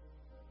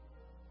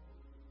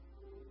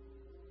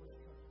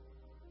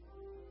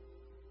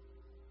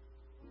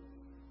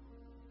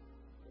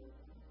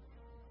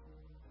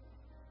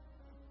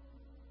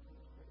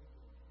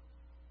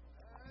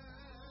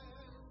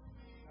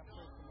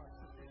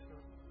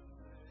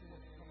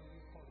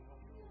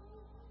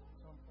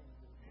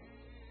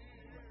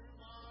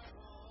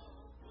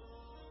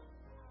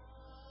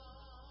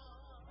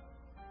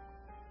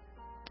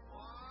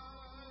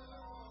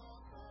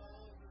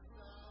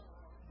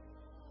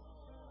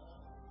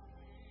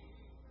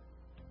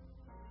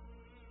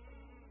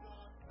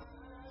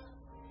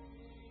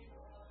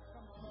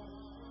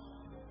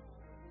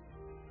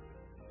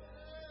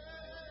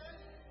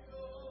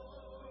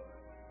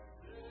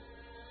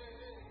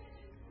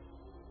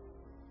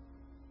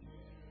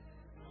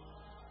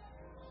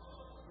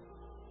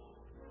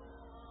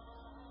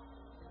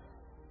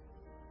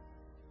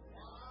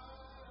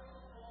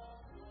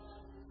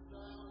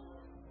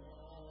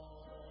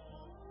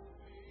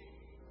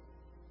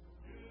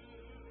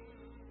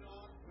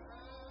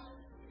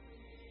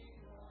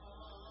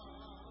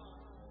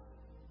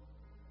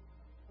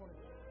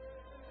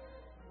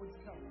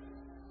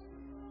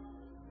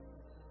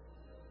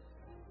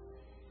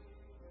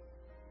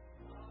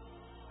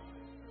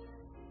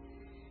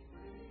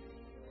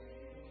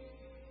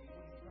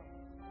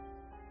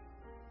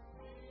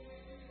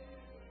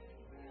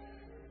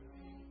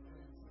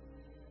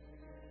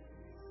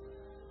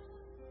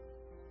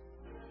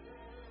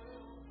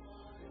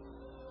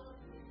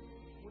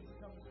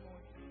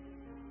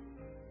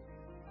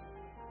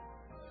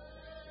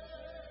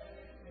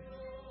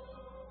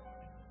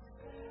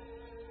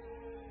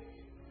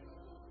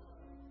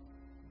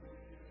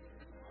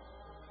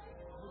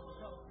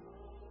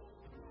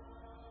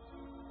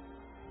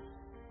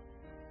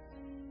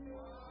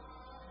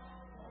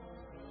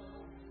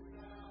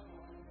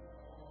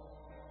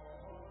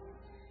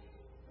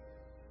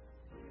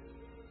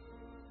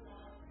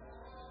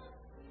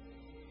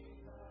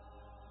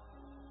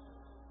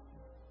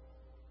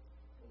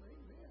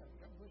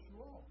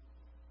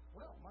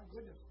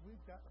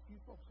 we've got a few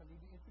folks I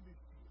need to introduce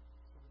to you.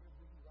 So they're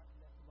busy writing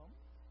that at the moment.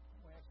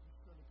 I'm going to ask you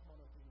to come on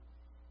up here.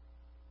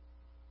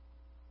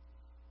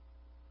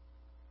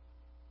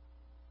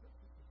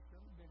 Sister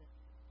Shirley Bennett.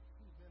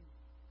 She's been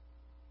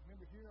a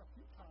member here a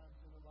few times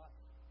in her life.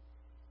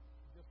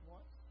 Just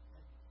once,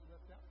 and she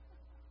left out.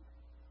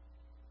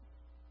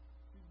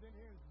 She's been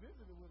here and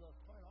visited with us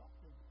quite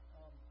often.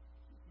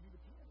 She used to be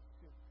the pianist.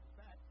 In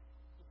fact,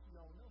 just so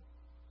y'all know,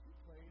 she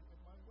played at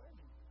my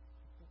wedding.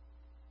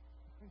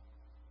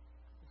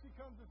 She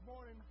comes this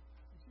morning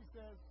and she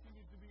says she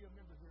needs to be a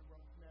member here at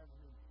Robertson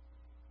Avenue.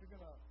 You're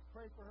going to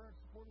pray for her and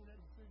support her in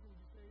that decision. Would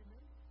you say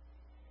amen?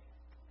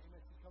 Amen.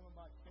 She's coming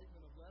by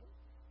statement of letter.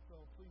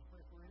 So please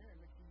pray for her in there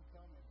and make sure you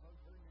come and hug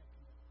her neck.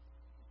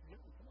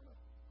 Come on up.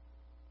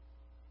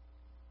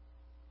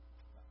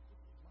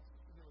 This is my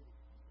sister Lily.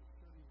 This is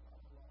Shirley's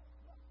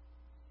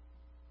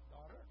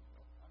daughter.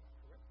 No, I'm not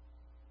correct.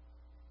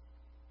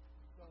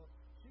 So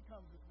she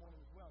comes this morning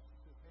as well.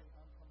 She says, hey,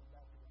 I'm coming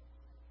back to that.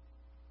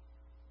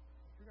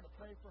 If you're going to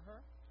pray for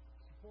her,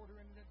 support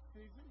her in that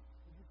decision,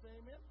 would you say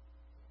amen?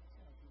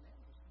 Sounds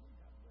unanimous to me.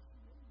 God bless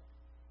you. Amen.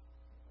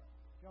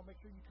 Y'all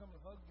make sure you come and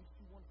hug these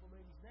two wonderful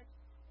ladies next.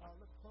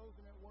 Let's close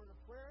in that word of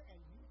prayer, and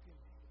you can,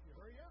 if you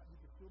hurry out,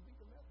 you can still beat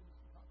the Methodist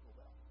and Taco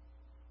Bell.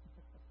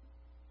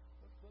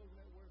 Let's close in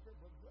that word of prayer,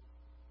 Brother Blake.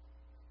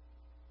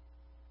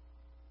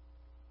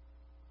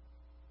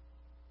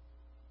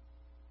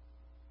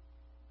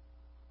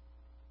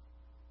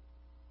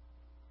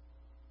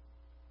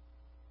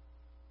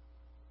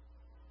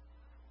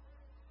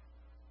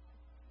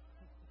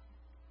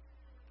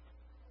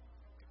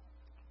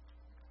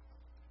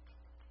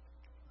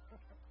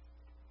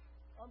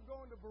 I'm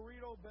going to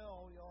Burrito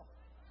Bell, y'all.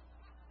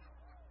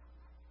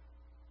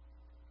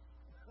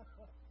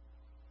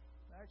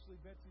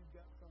 Actually, Betsy's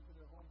got something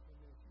at home for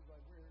me. She's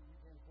like, you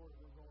can't afford it,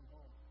 we're going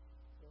home.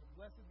 So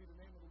blessed be the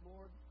name of the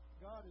Lord.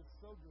 God is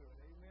so good.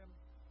 Amen.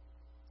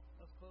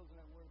 Let's close in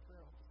that word of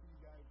prayer. Hope to see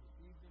you guys this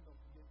evening. Don't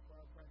forget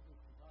choir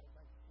practice and Bible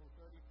practice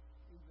at 4:30.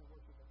 Evening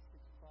worship at 6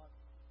 o'clock.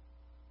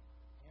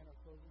 And our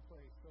closing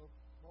praise. So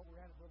while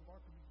we're at it, Brother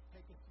Mark, can you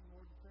take us to the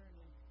word of prayer and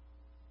then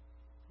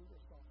do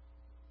their song?